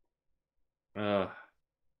Lay.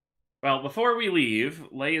 Well, before we leave,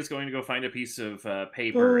 Lay is going to go find a piece of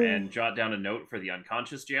paper Oh. and jot down a note for the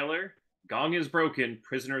unconscious jailer. Gong is broken.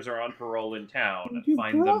 Prisoners are on parole in town. You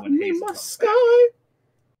Find them brought when me Hazel my comes sky. back.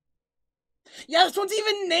 Yeah, this one's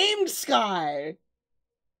even named Sky.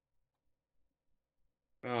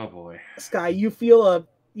 Oh boy. Sky, you feel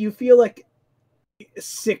like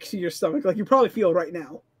sick to your stomach, like you probably feel right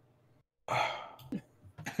now.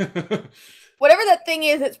 Whatever that thing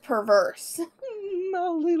is, it's perverse. My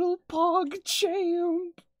little pog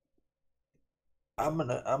champ. I'm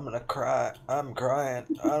gonna cry. I'm crying.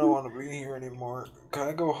 I don't want to be here anymore. Can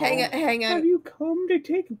I go home? Hang Have on. you come to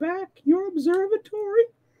take back your observatory?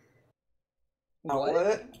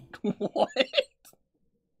 What? What?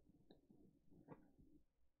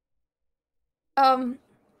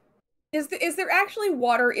 Is there actually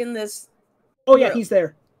water in this? Oh yeah, Room. he's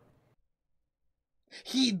there.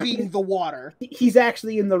 He being the water. He's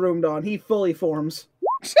actually in the room, Dawn. He fully forms.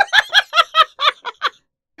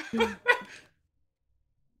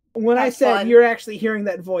 When I Have said fun. you're actually hearing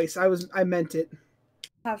that voice, I meant it.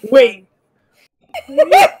 Have fun. Wait. Oh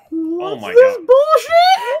What's my this God.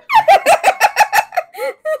 bullshit?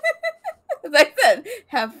 As I said,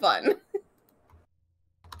 have fun.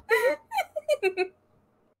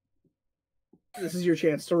 This is your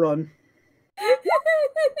chance to run.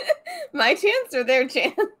 My chance or their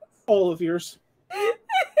chance? All of yours.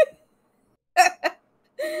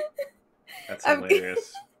 That's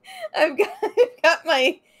hilarious. I've got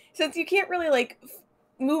my... Since you can't really, like,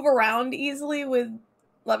 move around easily with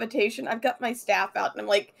levitation, I've got my staff out, and I'm,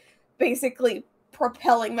 like, basically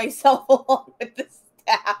propelling myself along with the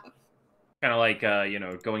staff. Kind of like, you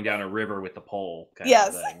know, going down a river with the pole kind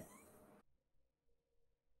Yes. of thing.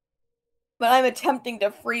 But I'm attempting to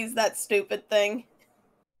freeze that stupid thing.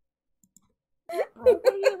 Bro,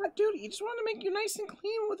 whatever, dude. He just wanted to make you nice and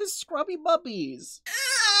clean with his scrubby bubbies.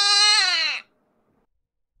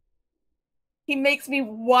 He makes me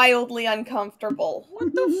wildly uncomfortable.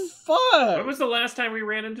 What the fuck? When was the last time we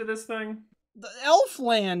ran into this thing? The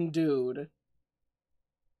Elfland dude.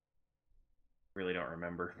 Really don't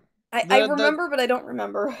remember. I remember, but I don't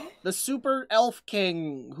remember. The super elf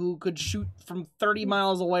king who could shoot from 30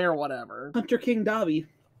 miles away or whatever. Hunter King Dobby.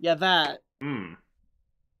 Yeah, that. Hmm.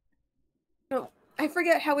 No, I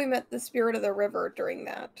forget how we met the spirit of the river during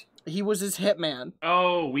that. He was his hitman.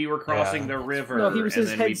 Oh, we were crossing the river, No, he was and his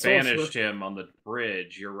then head we sorcerer. banished him on the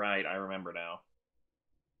bridge. You're right, I remember now.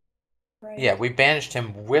 Right. Yeah, we banished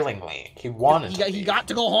him willingly. He wanted to. He got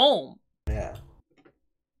to go home. Yeah.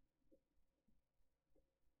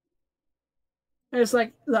 And it's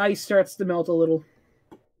like the ice starts to melt a little.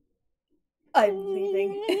 I'm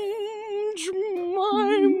leaving.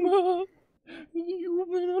 Jemima, you've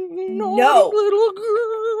been a No. naughty little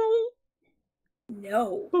girl.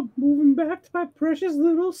 No. But moving back to my precious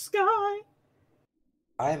little sky.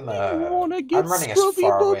 I'm wanna get running as scrubby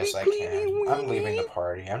far away bubby as I cleany can. I'm leaving the weeny.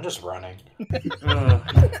 party. I'm just running.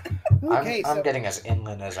 Okay, I'm so getting as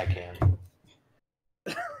inland as I can.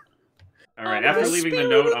 Alright, I'm after the leaving the spirit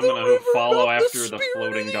note, of I'm the gonna river, follow not the after the spirit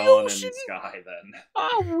floating of the dawn and ocean. sky then.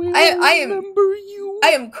 I will I am- remember you. I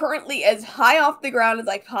am currently as high off the ground as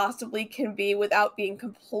I possibly can be without being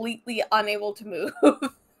completely unable to move.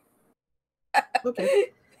 okay.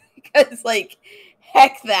 Because, like,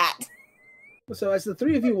 heck that. So as the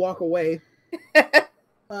three of you walk away,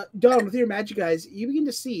 Dawn, with your magic eyes, you begin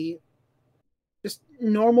to see just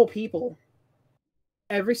normal people.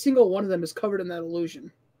 Every single one of them is covered in that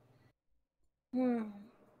illusion. I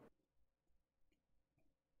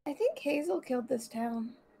think Hazel killed this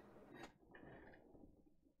town.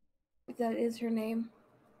 If that is her name.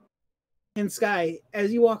 And Sky,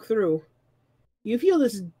 as you walk through, you feel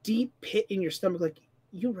this deep pit in your stomach, like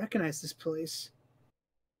you recognize this place.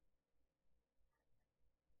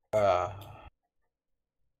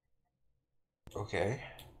 Okay.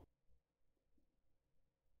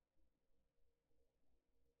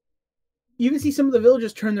 You can see some of the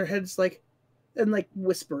villagers turn their heads and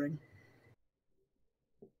whispering.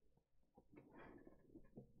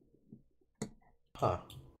 Huh.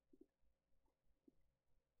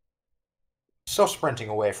 Still sprinting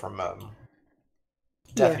away from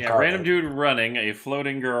Death Yeah, Garden. random dude running, a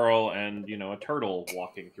floating girl, and, you know, a turtle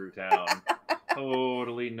walking through town.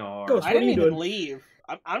 Totally gnarly. Ghost, I what are didn't you even doing? leave.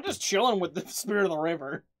 I'm just chilling with the spirit of the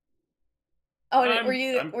river. Oh, I'm- were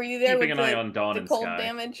you I'm there keeping with an eye on Dawn the and cold Sky.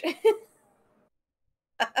 damage?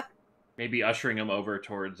 Maybe ushering him over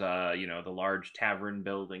towards, you know, the large tavern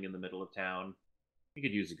building in the middle of town. He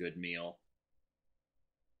could use a good meal.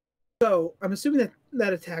 So, I'm assuming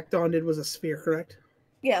that attack Dawn did was a sphere, correct?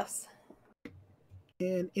 Yes.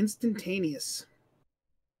 And instantaneous.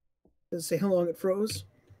 Does it say how long it froze?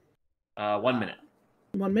 1 minute.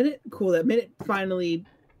 1 minute? Cool, that minute finally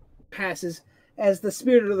passes as the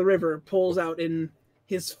spirit of the river pulls out in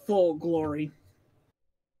his full glory.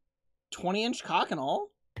 20-inch cock and all?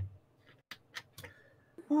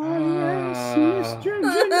 Oh, yes, Mr.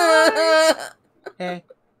 Gineye! Hey.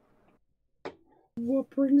 What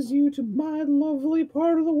brings you to my lovely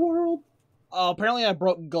part of the world? Oh, apparently I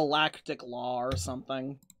broke galactic law or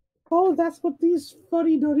something. Oh, that's what these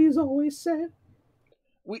fuddy-duddies always say.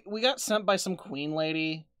 We got sent by some queen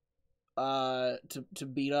lady to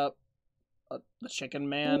beat up the chicken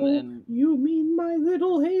man Oh, and you mean my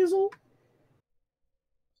little Hazel?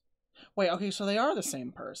 wait, okay, so they are the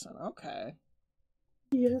same person. Okay.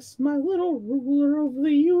 Yes, my little ruler of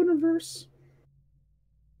the universe.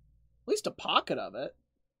 At least a pocket of it.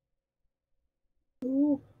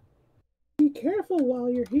 Oh, be careful while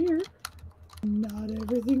you're here. Not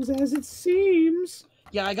everything's as it seems.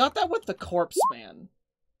 Yeah, I got that with the corpse man.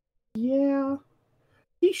 Yeah,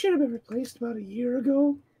 he should have been replaced about a year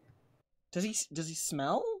ago. Does he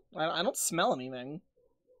smell? I don't smell anything.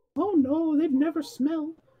 Oh no, they'd never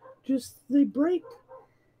smell. Just they break.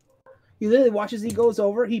 You literally watch as he goes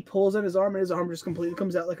over, he pulls on his arm, and his arm just completely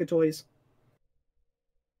comes out like a toy's.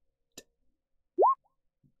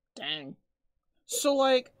 Dang. So,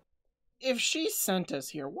 like, if she sent us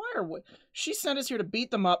here, why are we... She sent us here to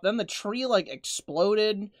beat them up, then the tree, like,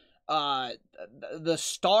 exploded, the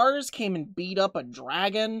stars came and beat up a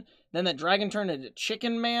dragon, then that dragon turned into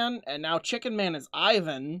Chicken Man, and now Chicken Man is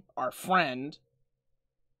Ivan, our friend.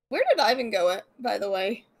 Where did Ivan go, by the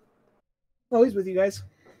way? Oh, he's with you guys.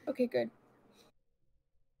 Okay, good.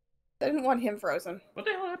 I didn't want him frozen. What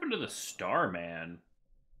the hell happened to the Starman?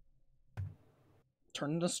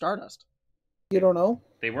 Turned into Stardust. You don't know?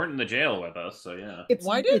 They weren't in the jail with us, so yeah.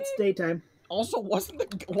 It's daytime. Also,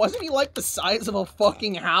 wasn't he like the size of a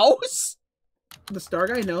fucking house? The star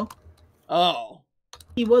guy, no. Oh.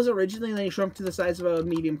 He was originally, and then he shrunk to the size of a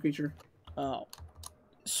medium creature. Oh.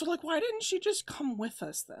 So, like, why didn't she just come with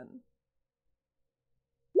us, then?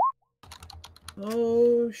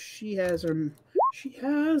 Oh, she has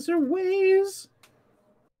her ways.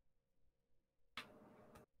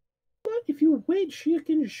 But if you wait, she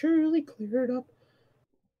can surely clear it up.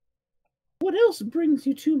 What else brings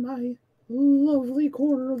you to my lovely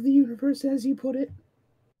corner of the universe, as you put it?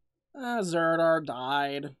 Zuradar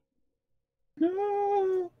died.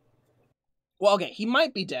 No. Well, okay, he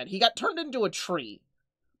might be dead. He got turned into a tree,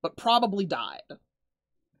 but probably died.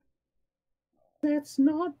 That's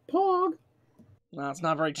not Pog. No, it's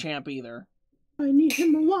not very champ either. I need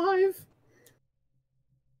him alive.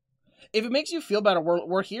 If it makes you feel better,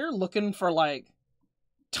 we're here looking for, like,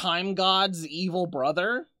 Time God's evil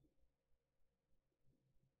brother.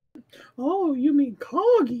 Oh, you mean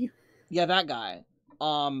Coggy? Yeah, that guy.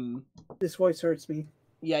 This voice hurts me.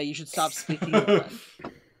 Yeah, you should stop speaking of him.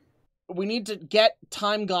 We need to get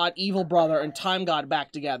Time God, evil brother, and Time God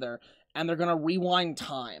back together, and they're gonna rewind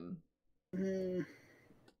time.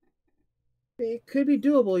 It could be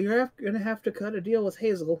doable. You're gonna have to cut a deal with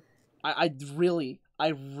Hazel. I really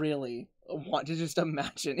want to just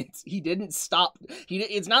imagine he didn't stop.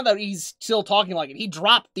 It's not that he's still talking like it. He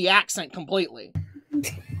dropped the accent completely.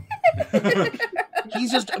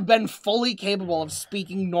 He's just been fully capable of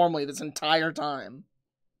speaking normally this entire time.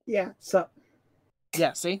 Yeah, so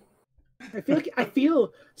yeah, see? I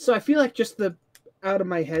feel like just out of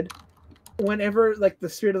my head, whenever like the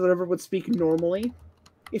Spirit of the River would speak normally,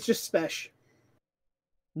 it's just Spesh.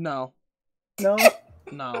 No. No?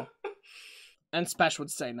 No. And Spesh would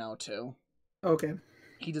say no too. Okay.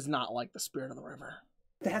 He does not like the Spirit of the River.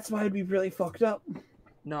 That's why it'd be really fucked up.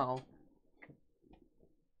 No.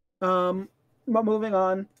 But moving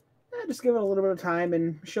on. Just give it a little bit of time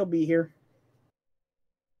and she'll be here.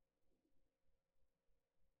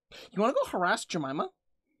 You want to go harass Jemima?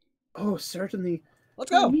 Oh, certainly.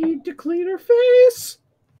 Let's go. I need to clean her face.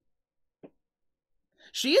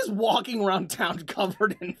 She is walking around town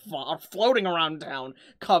covered in floating around town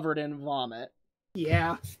covered in vomit.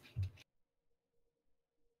 Yeah.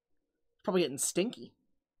 Probably getting stinky.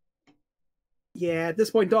 Yeah, at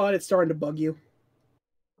this point, Dawn, it's starting to bug you.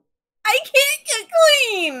 I can't get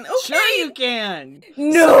clean! Okay. Sure you can!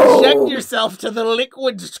 No! Subject yourself to the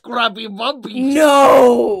liquid scrubby bubbies.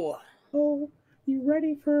 No! Oh, you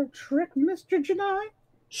ready for a trick, Mr. Gineye?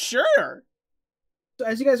 Sure! So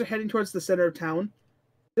as you guys are heading towards the center of town,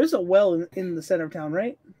 there's a well in the center of town,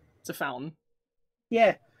 right? It's a fountain.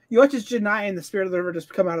 Yeah. You watch as Gineye and the Spirit of the River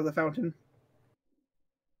just come out of the fountain.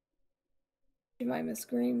 Jemima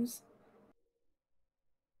screams.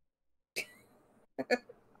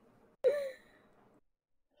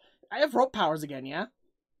 I have rope powers again, yeah?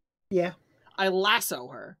 Yeah. I lasso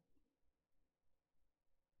her.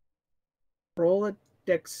 Roll a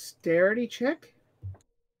dexterity check.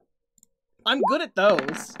 I'm good at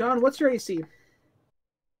those. Dawn, what's your AC?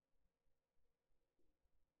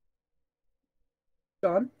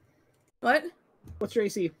 Dawn? What? What's your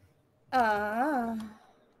AC? I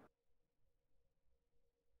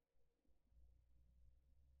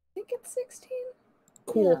think it's 16.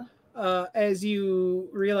 Cool. Yeah. As you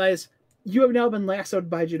realize, you have now been lassoed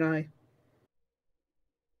by Gineye.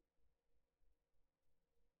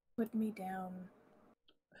 Put me down.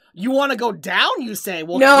 You want to go down, you say?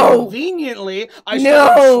 Well, No! Conveniently, I No!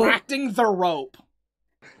 start extracting the rope.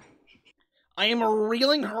 I am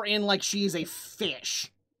reeling her in like she is a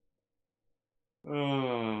fish.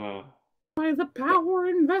 By the power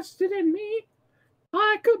invested in me,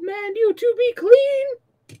 I command you to be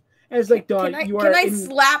clean. As like Dawn, Can I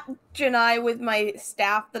slap Gineye with my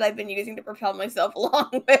staff that I've been using to propel myself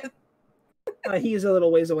along with? He is a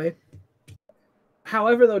little ways away.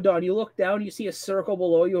 However, though, Dawn, you look down, you see a circle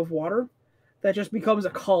below you of water that just becomes a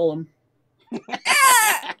column. And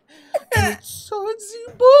it's sudsy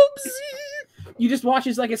bubsy. You just watch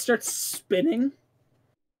as like it starts spinning.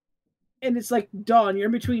 And it's like, Dawn, you're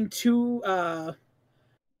in between two car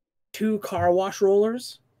wash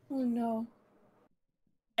rollers. Oh no.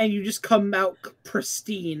 And you just come out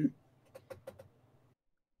pristine.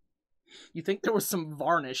 You think there was some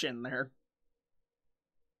varnish in there?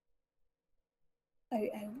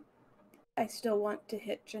 I still want to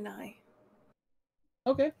hit Gineye.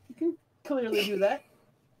 Okay, you can clearly do that.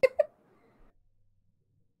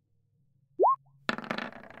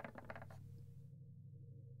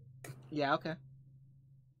 Yeah, okay.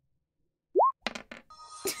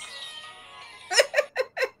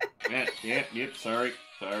 Yep, sorry.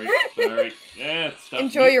 Yeah, stop.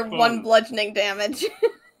 Enjoy your one bludgeoning damage.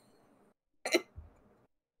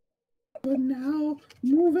 But now,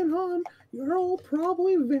 moving on, you're all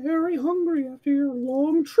probably very hungry after your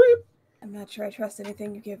long trip. I'm not sure I trust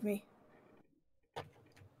anything you give me.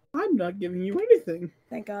 I'm not giving you anything.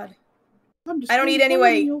 Thank God. I don't eat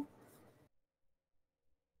anyway.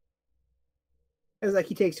 As like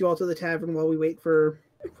he takes you all to the tavern while we wait for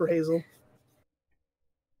Hazel.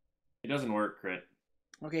 It doesn't work, Crit.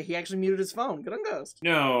 Okay, he actually muted his phone. Good on Ghost.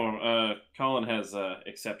 No, Colin has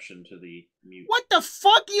exception to the mute. What the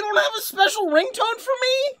fuck? You don't have a special ringtone for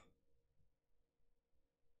me?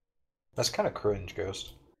 That's kind of cringe,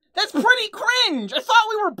 Ghost. That's pretty cringe! I thought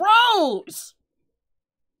we were bros!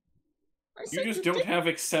 You just don't have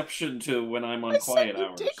exception to when I'm on quiet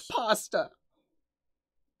hours. Dick pasta.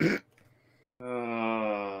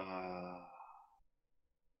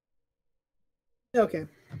 Okay.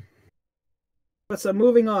 But so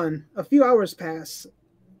moving on, a few hours pass,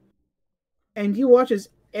 and you watch as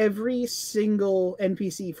every single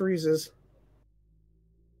NPC freezes.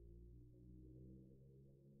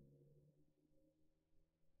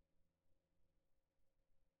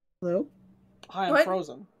 Hello? Hi, I'm What?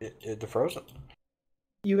 frozen. They're frozen.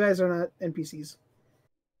 You guys are not NPCs.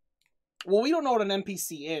 Well, we don't know what an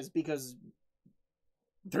NPC is because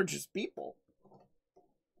they're just people.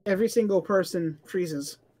 Every single person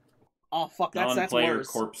freezes. Oh, fuck, that's Non-player worse.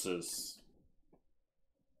 corpses.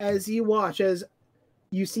 As you watch, as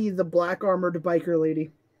you see the black armored biker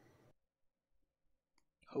lady.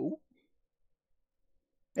 Who?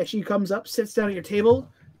 As she comes up, sits down at your table,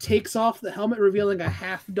 takes off the helmet, revealing a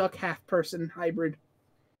half duck, half person hybrid.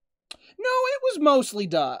 No, it was mostly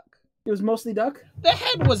duck. It was mostly duck? The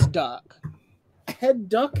head was duck. Head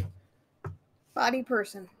duck? Body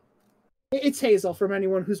person. It's Hazel from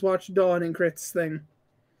anyone who's watched Dawn and Crit's thing.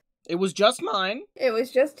 It was just mine. It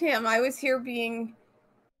was just him. I was here being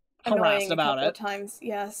Harassed annoying about a couple it. of times.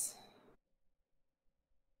 Yes.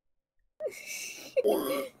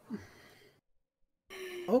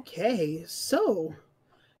 Okay, so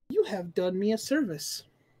you have done me a service.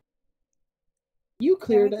 You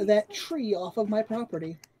cleared that tree off of my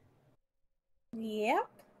property. Yep.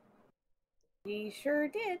 We sure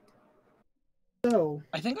did. So,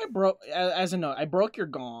 I think I broke, as a note, I broke your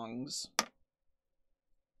gongs.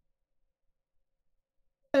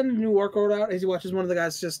 and a new work order out as he watches one of the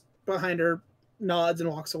guys just behind her, nods and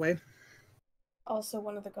walks away. Also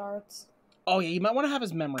one of the guards. Oh yeah, you might want to have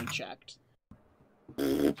his memory checked.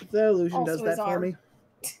 The illusion Also does his that for arm. me.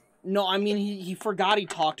 No, I mean, he forgot he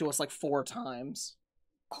talked to us like 4 times.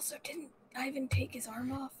 Also, didn't Ivan take his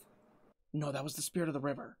arm off? No, that was the spirit of the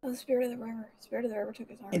river. Oh, the spirit of the river. Spirit of the river took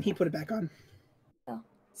his arm And he off. put it back on. Oh,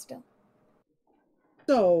 still.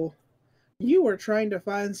 So, you were trying to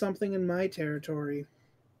find something in my territory.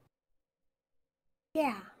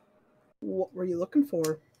 Yeah. What were you looking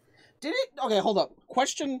for? Did it? Okay, hold up.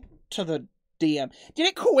 Question to the DM. Did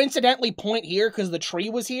it coincidentally point here because the tree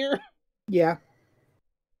was here? Yeah.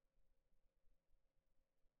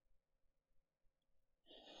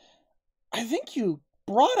 I think you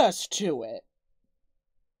brought us to it.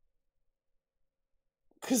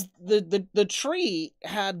 Because the tree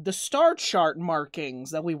had the star chart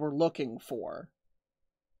markings that we were looking for.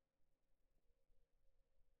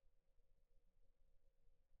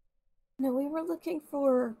 No, we were looking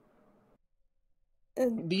for...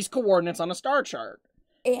 These coordinates on a star chart.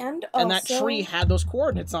 and also... And that tree had those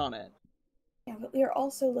coordinates on it. Yeah, but we are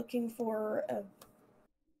also looking for a...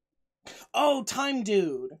 Oh, Time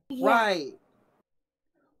Dude. Yeah. Right.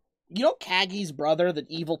 You know Kaggy's brother, the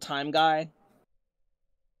evil time guy?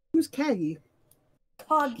 Who's Kaggy?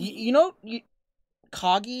 Coggy. You know...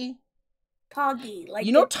 Kaggy? Coggy. Like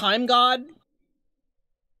You know the- Time God?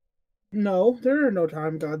 No, there are no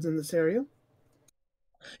time gods in this area.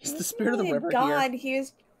 He's He the wasn't spirit of the really a river god. here.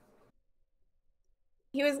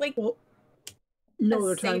 He was like... Well, no A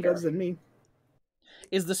other time satyr. gods than me.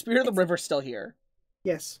 Is the spirit of the river still here?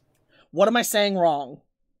 Yes. What am I saying wrong?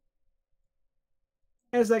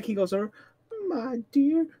 As like he goes over, My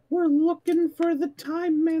dear, we're looking for the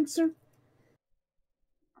Time Mancer.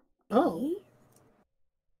 Oh.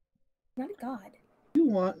 Not a god. You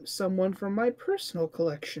want someone from my personal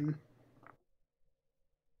collection.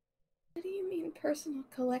 What do you mean personal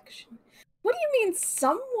collection? What do you mean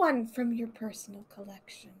someone from your personal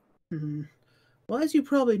collection? Well, as you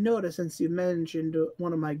probably noticed since you mentioned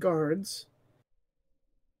one of my guards,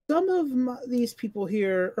 some of these people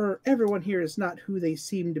here, or everyone here, is not who they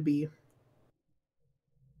seem to be.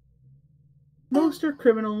 Most are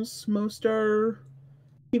criminals. Most are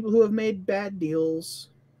people who have made bad deals.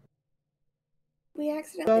 We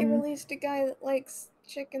accidentally released a guy that likes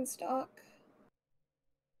chicken stock.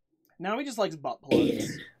 Now he just likes butt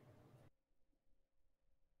plugs.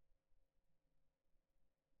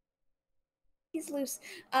 He's loose.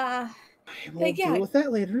 We'll deal with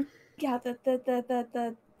that later. Yeah,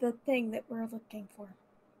 the thing that we're looking for.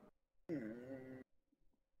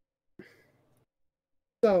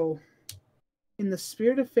 So, in the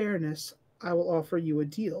spirit of fairness, I will offer you a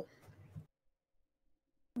deal.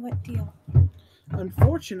 What deal?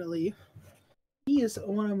 Unfortunately, he is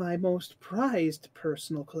one of my most prized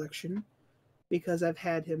personal collection because I've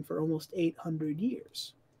had him for almost 800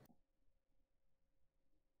 years.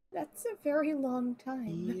 That's a very long time.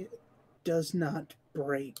 He does not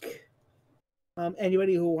break.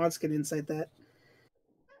 Anybody who wants can insight that.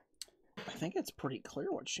 I think it's pretty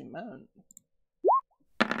clear what she meant.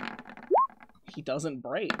 He doesn't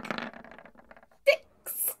break.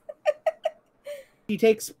 Six. She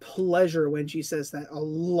takes pleasure when she says that. A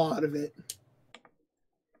lot of it.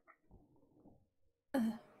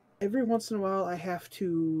 Every once in a while, I have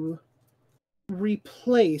to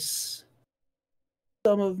replace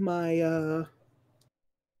some of my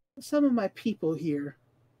people here.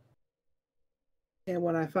 And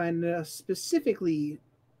when I find a specifically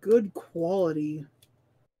good quality,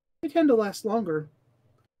 they tend to last longer.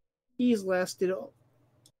 He's lasted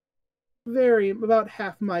about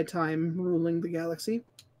half my time ruling the galaxy.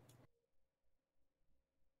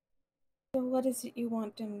 So what is it you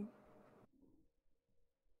want him?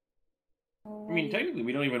 I mean, technically,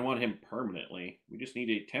 we don't even want him permanently. We just need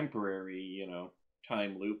a temporary,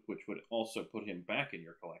 time loop, which would also put him back in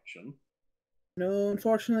your collection. No,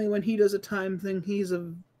 unfortunately, when he does a time thing, he's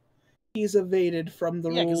evaded from the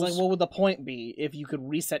rules. Yeah, because like, what would the point be if you could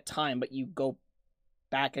reset time, but you go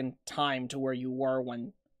back in time to where you were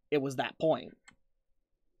when it was that point?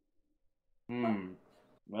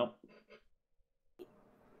 Well,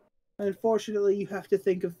 unfortunately, you have to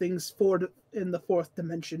think of things in the fourth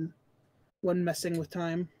dimension when messing with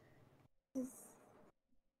time. So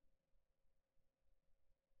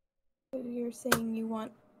you're saying you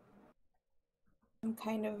want some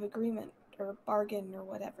kind of agreement or bargain or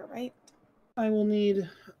whatever, right? I will need...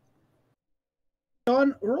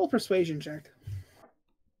 Dawn, roll persuasion check.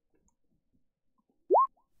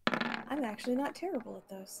 I'm actually not terrible at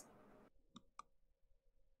those.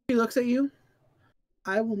 He looks at you.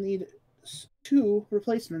 I will need 2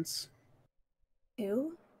 replacements.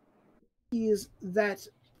 2? He is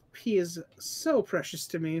so precious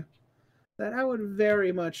to me that I would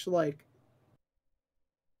very much like...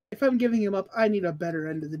 If I'm giving him up, I need a better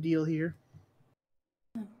end of the deal here.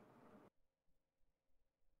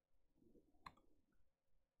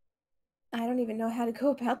 I don't even know how to go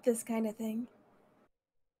about this kind of thing.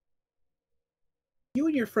 You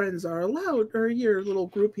and your friends are allowed, or your little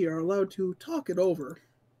group here are allowed to talk it over.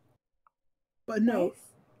 But no, Nice.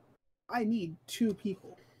 I need 2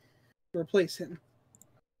 people to replace him.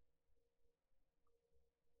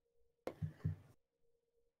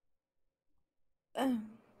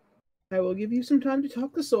 I will give you some time to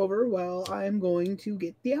talk this over while I am going to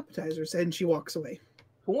get the appetizers, and she walks away.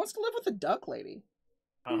 Who wants to live with the duck lady?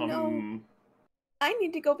 No. I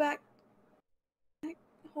need to go back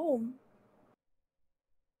home.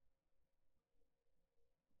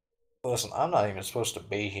 Listen, I'm not even supposed to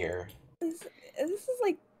be here. This is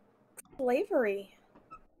like slavery.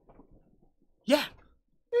 Yeah.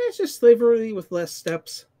 It's just slavery with less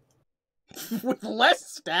steps. With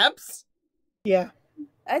less steps? Yeah.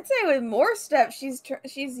 I'd say with more steps.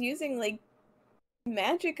 She's using like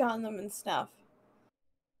magic on them and stuff.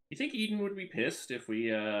 You think Eden would be pissed if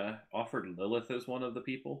we offered Lilith as one of the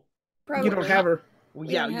people? Probably. You don't have her. Well,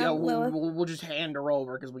 We yeah, don't yeah. have Lilith. We'll just hand her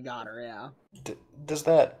over because we got her. Yeah. Does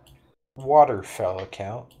that water fella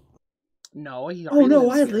count? No, he. Oh no,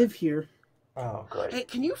 lives I here. live here. Oh, great. Hey,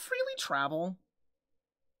 can you freely travel?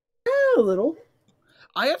 A little.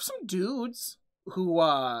 I have some dudes who,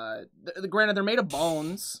 granted, they're made of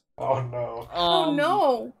bones. Oh no. Oh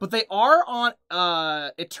no! But they are on,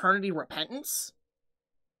 Eternity Repentance.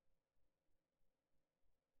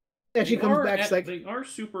 And she comes back, she's like, they are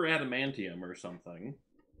super adamantium or something.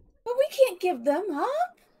 But we can't give them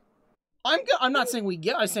up. I'm not saying we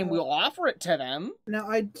get. I'm saying we'll offer it to them. now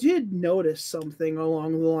I did notice something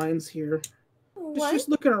along the lines here. What? Just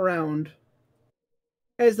looking around.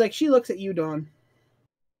 As like she looks at you, Dawn.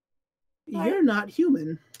 You're not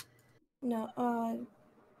human. No,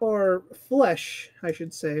 Or flesh, I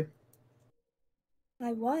should say.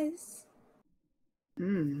 I was.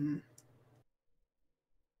 Hmm.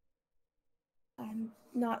 I'm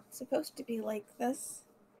not supposed to be like this.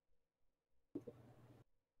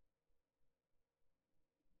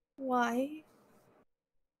 Why?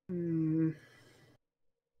 I'll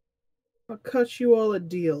cut you all a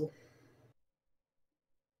deal.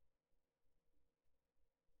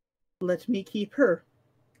 Let me keep her,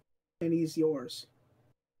 and he's yours.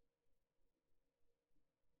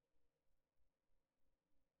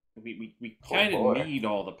 We kind of need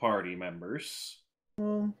all the party members.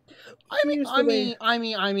 Well, I mean.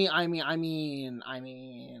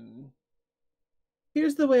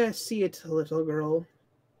 here's the way I see it, little girl.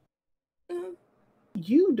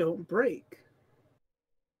 You don't break.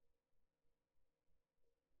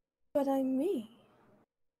 But I'm me.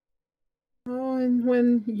 Oh, and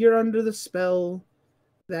when you're under the spell,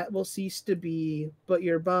 that will cease to be, but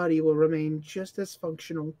your body will remain just as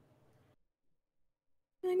functional.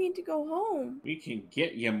 I need to go home. We can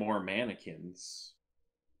get you more mannequins.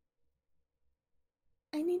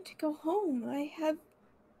 I need to go home. I have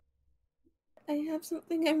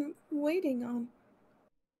something I'm waiting on.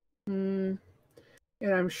 And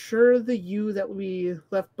I'm sure the you that we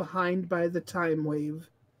left behind by the time wave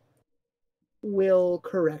will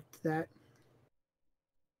correct that.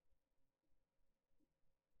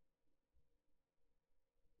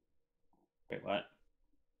 Wait, what?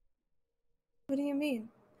 What do you mean?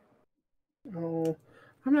 Oh,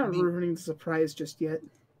 I'm not ruining the surprise just yet.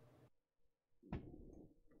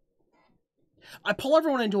 I pull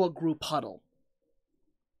everyone into a group huddle.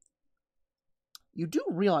 You do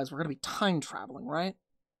realize we're going to be time traveling, right?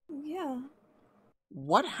 Yeah.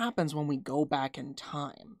 What happens when we go back in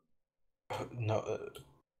time? No,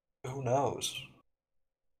 who knows?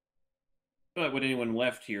 But would anyone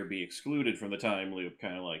left here be excluded from the time loop,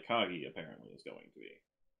 kind of like Kagi apparently is going to be?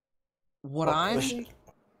 What Well,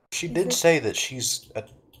 she did say that she's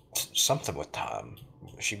something with time.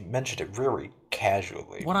 She mentioned it very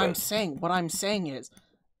casually. What I'm saying is,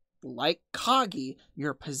 like Kagi,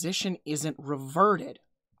 your position isn't reverted.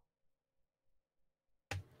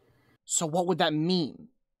 So what would that mean?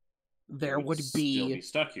 There would be still be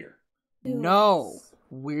stuck here. No,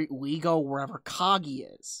 we go wherever Kagi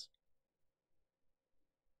is.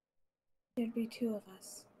 There'd be two of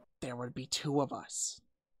us. There would be two of us.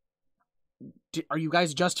 Are you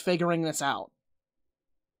guys just figuring this out?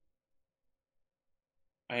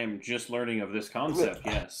 I am just learning of this concept,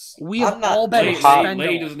 yes. We have all been expendable.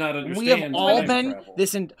 Lay does not understand. We have all been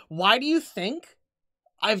travel. Why do you think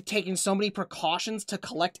I've taken so many precautions to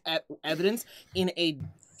collect evidence in a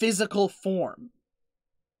physical form?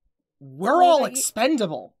 We're all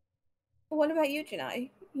expendable. What about you, Gineye?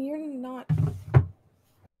 You're not...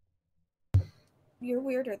 You're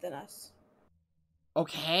weirder than us.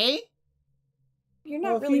 Okay? You're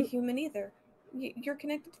not really human either. You're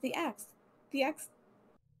connected to the axe. The axe...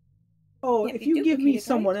 Oh, if you give me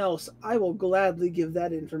someone else, I will gladly give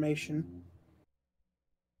that information.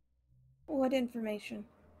 What information?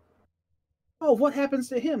 Oh, what happens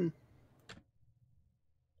to him?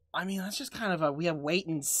 I mean, that's just kind of we have wait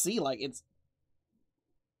and see. Like, it's...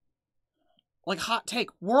 Like, hot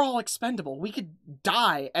take, we're all expendable. We could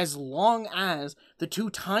die as long as the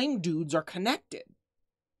two time dudes are connected.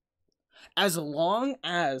 As long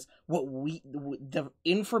as the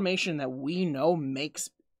information that we know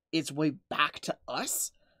makes its way back to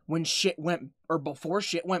us when shit went, or before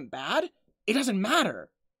shit went bad, it doesn't matter.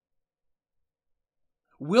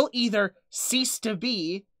 We'll either cease to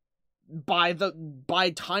be by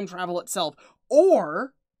time travel itself,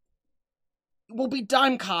 or we'll be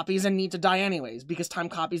time copies and need to die anyways, because time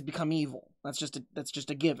copies become evil. That's just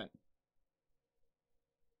a given.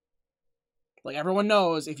 Like, everyone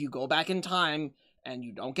knows, if you go back in time and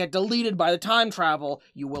you don't get deleted by the time travel,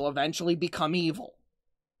 you will eventually become evil.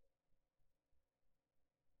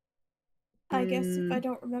 I guess if I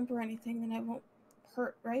don't remember anything, then I won't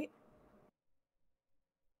hurt, right?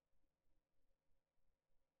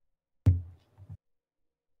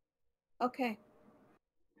 Okay.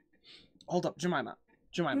 Hold up, Jemima.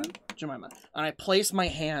 And I place my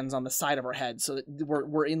hands on the side of her head so that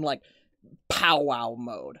we're in, like, powwow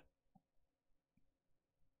mode.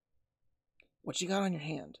 What you got on your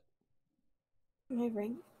hand? My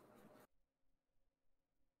ring.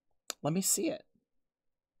 Let me see it.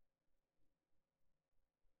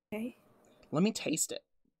 Okay. Let me taste it.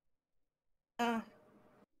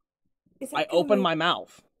 Is that I gonna open make- my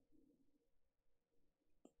mouth.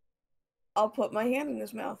 I'll put my hand in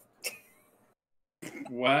his mouth.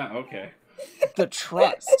 Wow, okay. The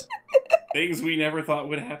trust. Things we never thought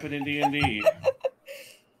would happen in D&D.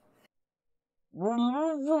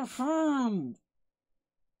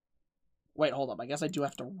 Wait, hold up. I guess I do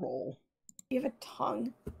have to roll. You have a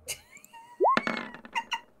tongue.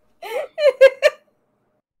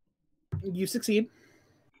 You succeed.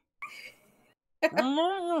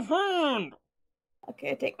 Your hand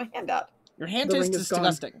Okay, I take my hand out. The tastes ring is gone.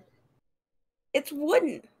 disgusting. It's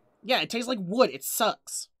wooden. Yeah, it tastes like wood. It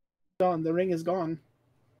sucks. Dawn, the ring is gone.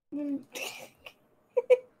 Am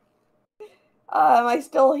I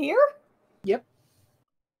still here? Yep.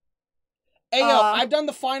 Hey, yo, I've done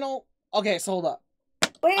the final... Okay, so hold up.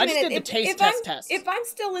 Wait a I just minute. did the taste test. If I'm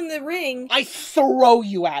still in the ring, I throw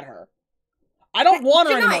you at her. I don't want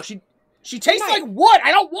her Gineye. anymore. She tastes Gineye. like wood.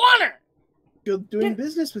 I don't want her. Good doing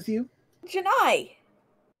business with you. Gineye.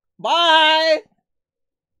 Bye.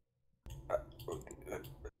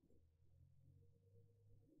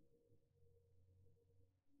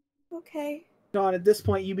 Okay. Dawn, at this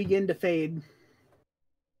point, you begin to fade.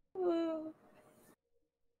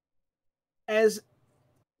 As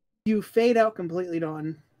you fade out completely,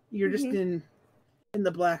 Dawn, you're just in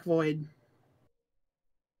the black void.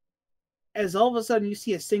 As all of a sudden you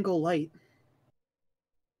see a single light.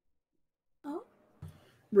 Oh.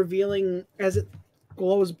 Revealing, as it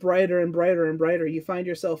glows brighter and brighter and brighter, you find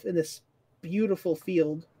yourself in this beautiful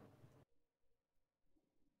field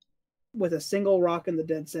with a single rock in the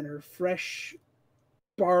dead center, fresh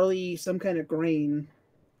barley, some kind of grain.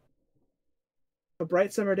 A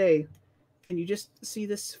bright summer day, and you just see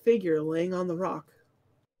this figure laying on the rock.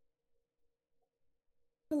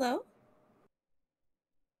 Hello?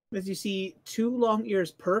 As you see two long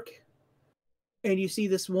ears perk, and you see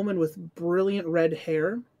this woman with brilliant red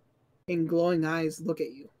hair and glowing eyes look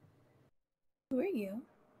at you. Who are you?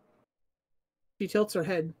 She tilts her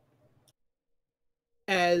head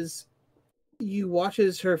as you watch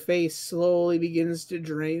as her face slowly begins to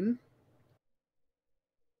drain,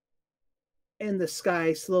 and the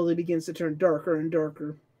sky slowly begins to turn darker and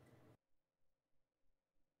darker.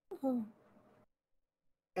 Oh.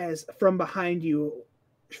 As from behind you,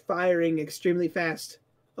 firing extremely fast,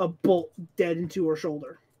 a bolt dead into her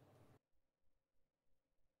shoulder.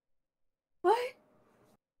 What?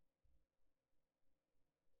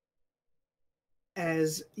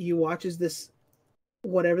 As you watch as this,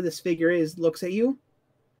 whatever this figure is, looks at you,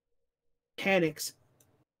 panics,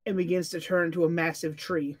 and begins to turn into a massive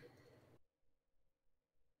tree.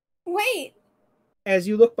 Wait. As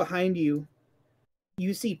you look behind you,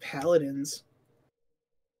 you see paladins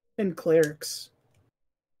and clerics.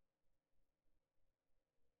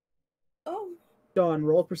 Oh. Dawn,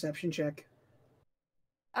 roll a perception check.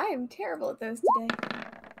 I am terrible at those today.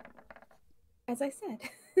 As I said.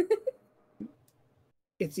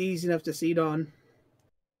 It's easy enough to see, Dawn.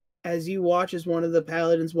 As you watch as one of the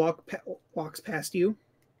paladins walks past you,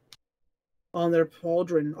 on their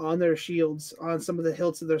pauldron, on their shields, on some of the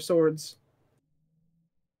hilts of their swords,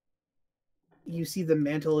 you see the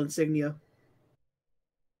mantle insignia.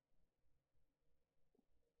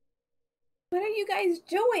 What are you guys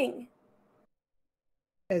doing?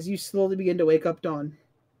 As you slowly begin to wake up, Dawn,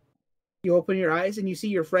 you open your eyes and you see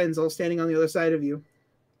your friends all standing on the other side of you.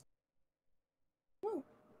 Oh.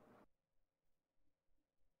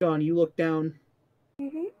 Dawn, you look down.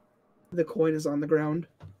 Mm-hmm. The coin is on the ground.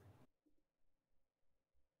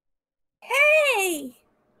 Hey!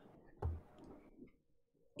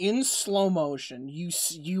 In slow motion,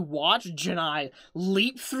 you watch Gineye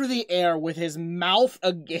leap through the air with his mouth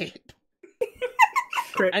agape.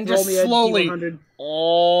 Crit, And roll just me a slowly, D100.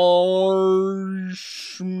 I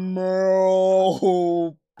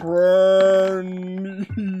smell brand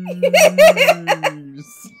news.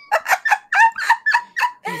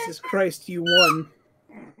 Jesus Christ, you won.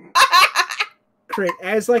 Crit,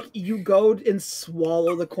 as like you go and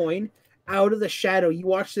swallow the coin, out of the shadow, you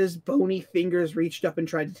watch his bony fingers reached up and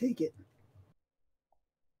tried to take it.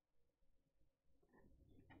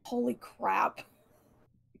 Holy crap.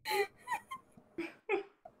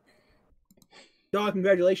 Dog,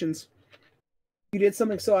 congratulations. You did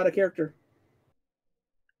something so out of character.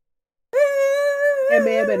 It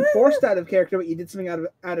may have been forced out of character, but you did something out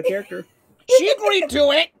of character. She agreed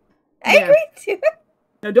to it. I agreed to it.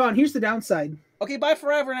 Now, Dawn, here's the downside. Okay, bye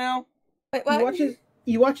forever now. Wait, what?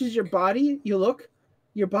 You watch as your body, you look,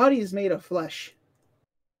 your body is made of flesh.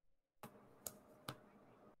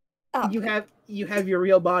 Oh. You you have your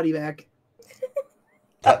real body back.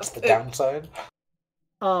 That's the downside.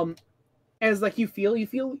 As like you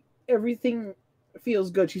feel everything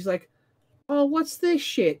feels good. She's like, oh, what's this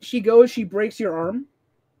shit? She breaks your arm.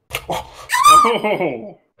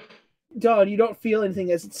 Oh! Dawn, you don't feel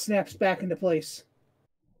anything as it snaps back into place.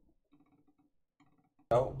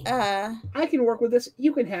 No. I can work with this.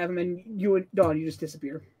 You can have him, and you and Dawn, you just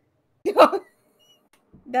disappear.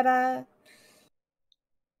 Da-da.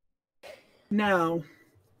 Now,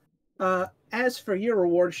 as for your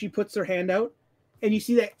reward, she puts her hand out, and you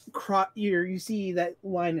see that you see that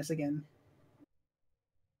Linus again.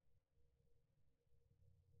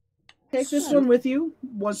 Take this one with you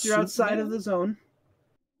once you're outside of the zone.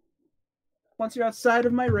 Once you're outside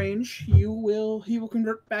of my range, he will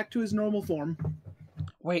convert back to his normal form.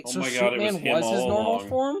 Wait, Oh so my God, it was Superman him was his all normal along.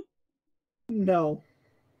 form? No.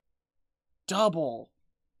 Double.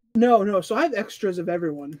 No. So I have extras of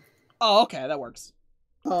everyone. Oh, okay, that works.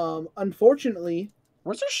 Unfortunately.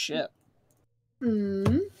 Where's her ship?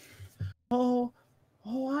 Oh,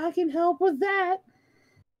 I can help with that.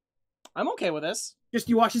 I'm okay with this. Just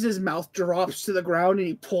you watch as his mouth drops to the ground and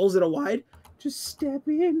he pulls it wide. Just step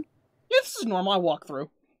in. Yeah, this is normal. I walk through.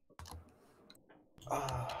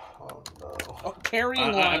 Oh no. Oh,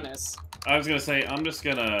 carrying Linus. I was gonna say I'm just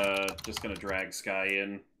gonna drag Sky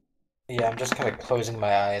in. Yeah, I'm just kind of closing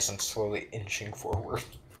my eyes and slowly inching forward.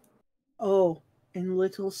 Oh, and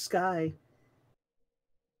little Sky.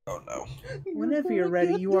 Oh no. Whenever you're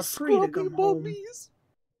ready, you are free to come home.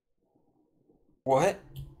 What?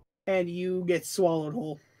 And you get swallowed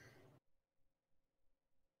whole.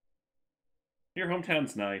 Your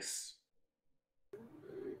hometown's nice.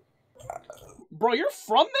 Bro, you're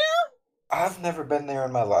from there? I've never been there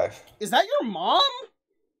in my life. Is that your mom?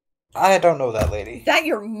 I don't know that lady. Is that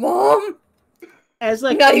your mom? As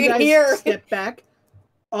like Not you even guys here. step back,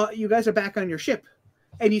 you guys are back on your ship,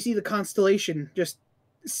 and you see the constellation just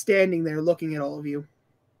standing there looking at all of you.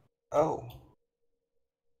 Oh.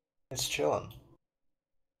 It's chilling.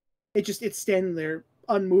 It's standing there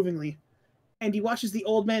unmovingly, and he watches the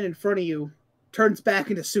old man in front of you turns back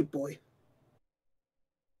into Soup Boy.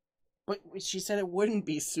 But she said it wouldn't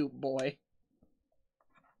be Soup Boy.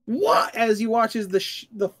 What? As he watches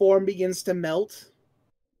the form begins to melt,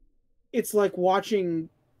 it's like watching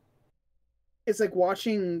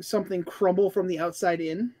something crumble from the outside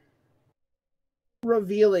in,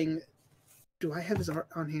 revealing. Do I have his art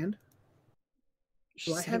on hand?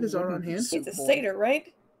 Do I have his art on hand? He's a satyr,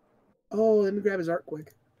 right? Oh, let me grab his art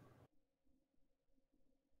quick.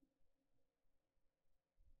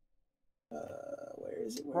 Where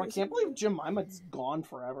is it? Bro, I can't believe Jemima's gone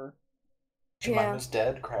forever. Jemima's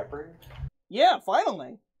dead, Crapper. Yeah,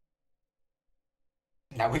 finally.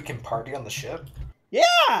 Now we can party on the ship?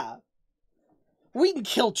 Yeah! We can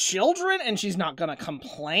kill children and she's not gonna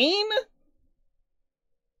complain?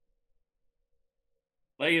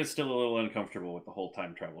 Leia's still a little uncomfortable with the whole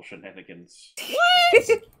time travel shenanigans. What?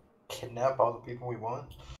 Kidnap all the people we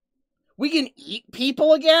want? We can eat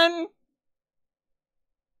people again?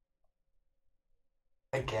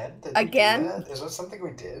 Again? Did Again? We do that? Is that something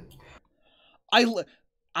we did?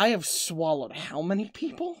 I have swallowed how many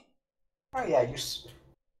people? Oh yeah,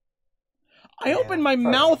 I opened my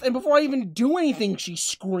mouth and before I even do anything, she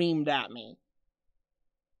screamed at me.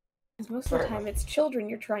 Because most of the time it's children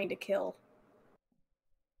you're trying to kill.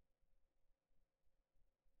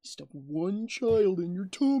 Stuck one child in your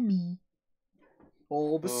tummy.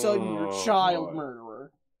 All of a sudden, you're a child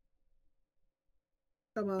murderer.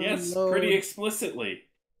 Come on, Yes, load. pretty explicitly.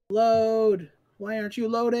 Load. Why aren't you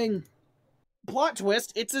loading? Plot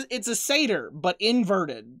twist, it's a satyr, but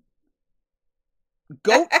inverted.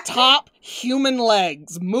 Goat top, human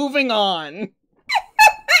legs. Moving on.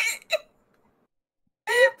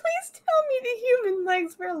 Please tell me the human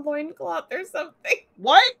legs wear a loincloth or something.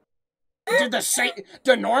 What?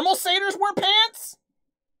 Do normal satyrs wear pants?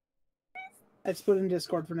 Let's put it in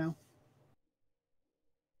Discord for now.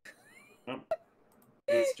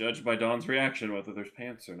 It's judged by Dawn's reaction whether there's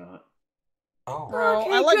pants or not. Oh. Bro,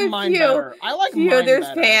 Okay, I like good mine few. better. I like Phew, mine there's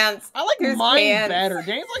better. pants. I like There's mine pants. better.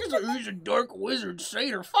 Dan's like, he's a dark wizard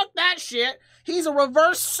satyr. Fuck that shit. He's a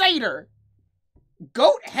reverse satyr.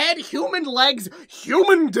 Goat head, human legs,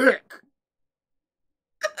 human dick.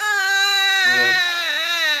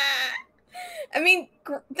 I mean,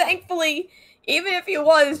 thankfully, even if he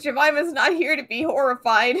was, Jemima's not here to be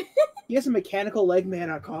horrified. He has a mechanical leg man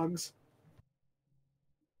on cogs.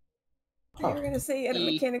 You were going to say he had a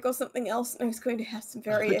mechanical something else, and I was going to have some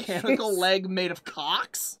variations. Mechanical leg made of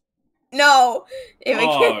cocks? No!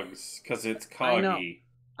 Cogs, because it's I know. coggy.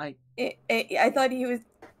 I thought he was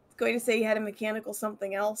going to say he had a mechanical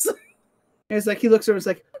something else. And it's like he looks over. It's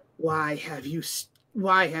like, why have you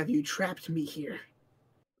trapped me here?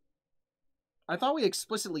 I thought we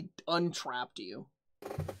explicitly untrapped you.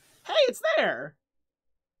 Hey, it's there.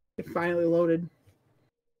 It finally loaded.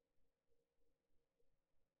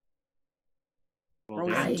 Bro,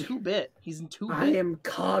 he's in 2-bit. He's in 2-bit. I am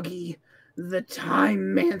Kagi, the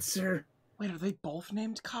Time Mancer. Wait, are they both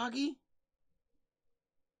named Kagi?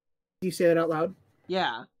 Do you say that out loud?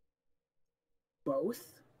 Yeah.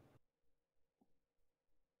 Both?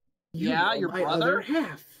 Yeah, your my brother? Other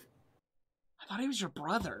half. I thought he was your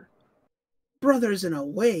brother. Brothers in a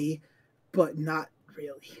way, but not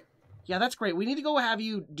really. Yeah, that's great. We need to go have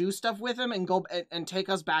you do stuff with him and go and take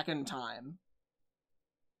us back in time.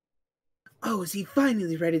 Oh, is he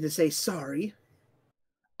finally ready to say sorry?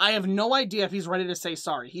 I have no idea if he's ready to say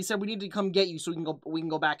sorry. He said we need to come get you so we can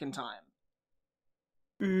go back in time.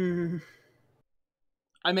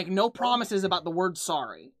 I make no promises about the word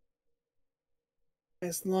sorry.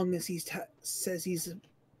 As long as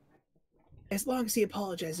as long as he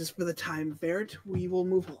apologizes for the time ferret, we will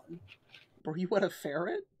move on. Bro, you had a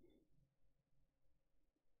ferret?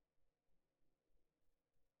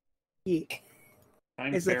 Yeah.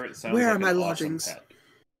 Time It's ferret like, sounds where like are my an lodgings? awesome pet.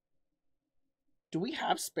 Do we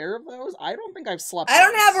have spare of those? I don't think I've slept. I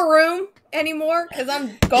don't once. have a room anymore because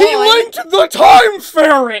I'm gone. He linked the time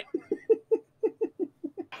ferret.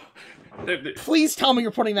 Please tell me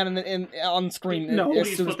you're putting that on screen. No, as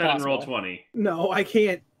Please soon put as that in possible. Roll20. No, I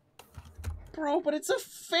can't. Bro, but it's a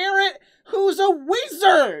ferret who's a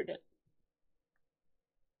wizard.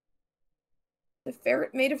 The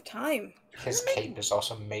ferret made of time. His cape is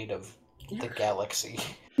also made of the galaxy.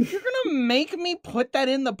 You're gonna make me put that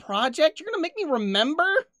in the project? You're gonna make me remember?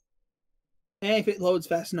 And if it loads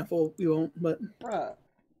fast enough, we won't, but... Bruh.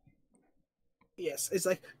 Yes, it's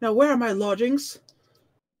like, now where are my lodgings?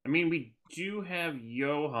 I mean, we do have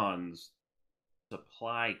Johan's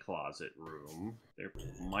supply closet room. There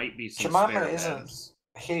might be some Jemima spare isn't beds.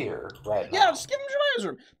 here right now. Yeah, just give him Jemima's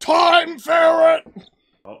room. Time ferret!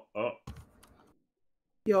 Oh.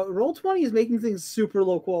 Yo, Roll20 is making things super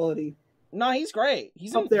low quality. No, he's great.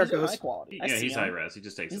 He's Up there he's in goes. high quality. I Yeah, see he's him. high res. He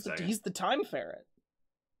just takes a second. He's the time ferret.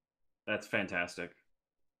 That's fantastic.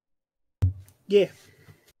 Yeah.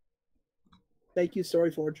 Thank you,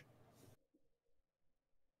 Storyforge.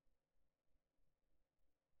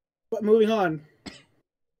 But moving on.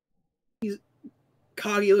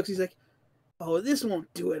 Kagi looks, he's like, oh, this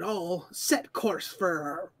won't do at all. Set course for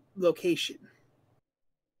our location.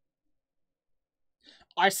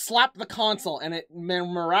 I slap the console and it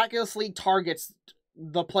miraculously targets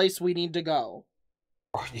the place we need to go.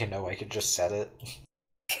 Or, I could just set it.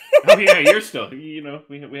 Oh yeah, you're still. We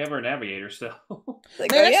have our navigator still.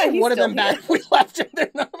 Like, Man, oh, yeah, actually he's would have still been bad here. if we left him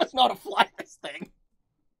there. None of us know how to fly this thing.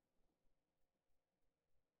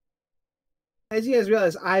 As you guys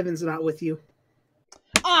realize, Ivan's not with you.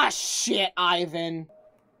 Ah, shit, Ivan.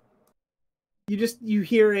 You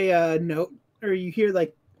hear a note, or you hear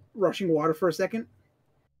like rushing water for a second.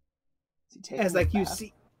 As like you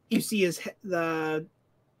see his the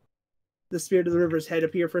spirit of the river's head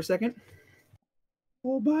appear for a second.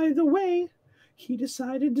 Oh, by the way, he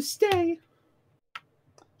decided to stay.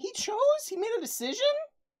 He chose? He made a decision?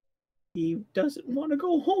 He doesn't want to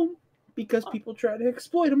go home because people try to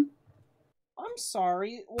exploit him. I'm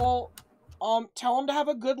sorry. Well, tell him to have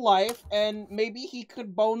a good life, and maybe he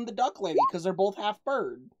could bone the duck lady, because they're both half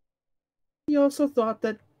bird. He also thought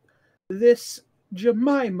that this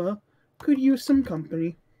Jemima could use some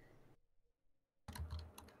company.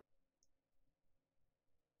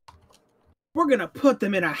 We're gonna put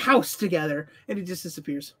them in a house together, and he just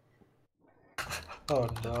disappears. Oh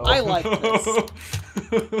no. I like this.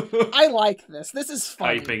 I like this. This is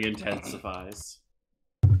funny. Typing intensifies.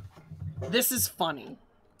 This is funny.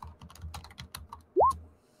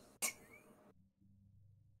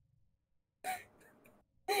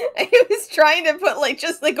 I was trying to put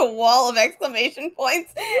just a wall of exclamation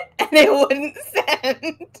points, and it wouldn't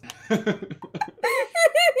send.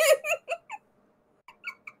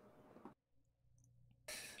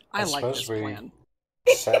 I I like suppose this we- plan.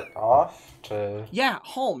 Set off to... Yeah,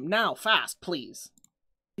 home, now, fast, please.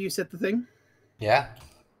 You set the thing. Yeah.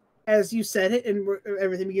 As you set it and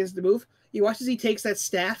everything begins to move, you watch as he takes that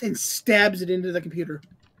staff and stabs it into the computer.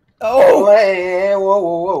 Oh, hey,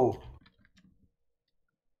 whoa.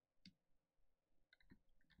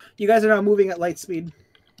 You guys are now moving at light speed.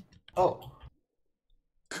 Oh,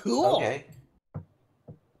 Cool. okay. Oh,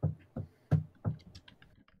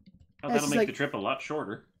 It's that'll make like- the trip a lot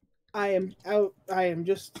shorter. I am out. I am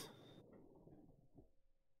just.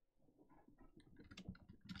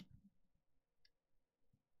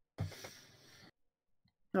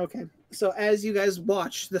 Okay. So as you guys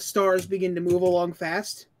watch, the stars begin to move along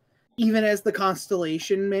fast, even as the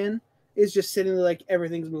constellation man is just sitting there like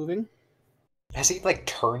everything's moving. Has he like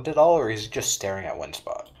turned at all, or is he just staring at one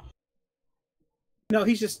spot? No,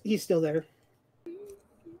 he's still there.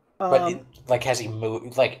 But like, has he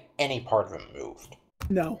moved? Like any part of him moved?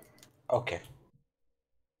 No. Okay.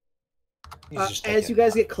 As you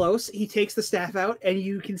guys get close, he takes the staff out, and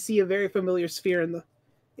you can see a very familiar sphere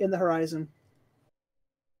in the horizon.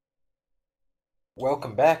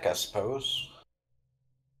 Welcome back, I suppose.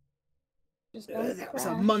 That was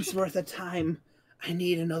a month's worth of time. I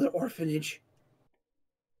need another orphanage.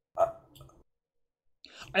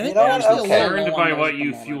 I think You know we're what? actually Okay. a little Concerned low on by those what at the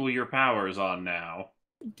you moment. fuel your powers on now.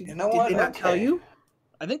 You know Did what? they not tell Okay. you?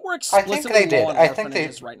 I think we're I think explicitly they did. low on I think they-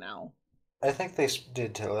 orphanages right now. I think they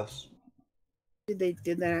did tell us. Did they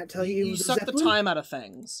not tell you? You the suck the Zeppelin? time out of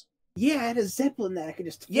things. Yeah, I had a zeppelin that I could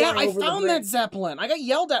just. Yeah, fly I over the found that bridge. Zeppelin. I got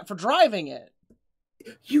yelled at for driving it.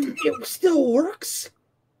 It still works.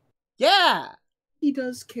 Yeah. He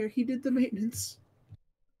does care. He did the maintenance.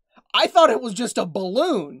 I thought it was just a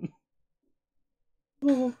balloon.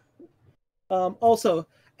 Oh. Also,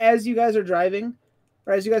 as you guys are driving,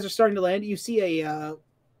 or as you guys are starting to land, you see a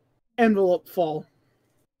envelope fall.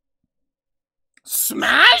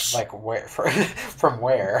 Smash! Like where? From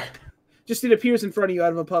where? Just it appears in front of you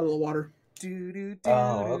out of a puddle of water.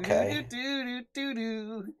 Oh, okay.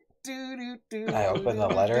 I open the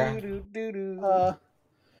letter.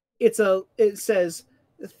 It says,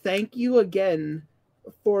 "Thank you again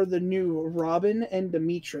for the new Robin and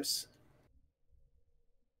Demetrius."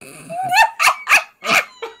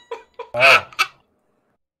 Oh,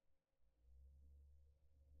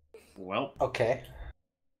 Well, okay.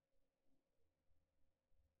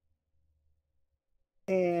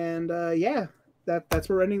 And yeah, that's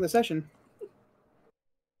where we're ending the session.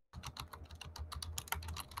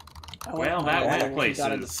 well, that I went would've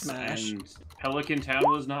got into places, Smash. and Pelican Town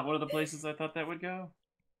was not one of the places I thought that would go.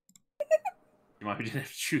 I didn't have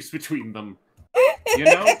to choose between them. You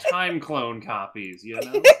know, time clone copies, you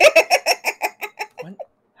know? When,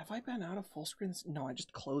 have I been out of full screen? No, I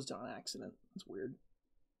just closed it on accident. That's weird.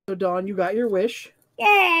 So Dawn, you got your wish.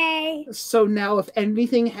 Yay! So now, if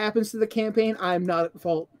anything happens to the campaign, I'm not at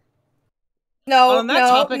fault. No, On that no,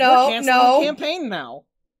 topic, we're no, canceling no. the campaign now.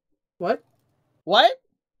 What? What?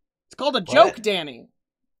 It's called a joke, Danny.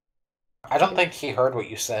 I don't think he heard what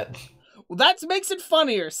you said. Well, that makes it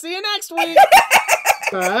funnier. See you next week.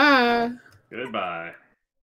 Bye. Goodbye.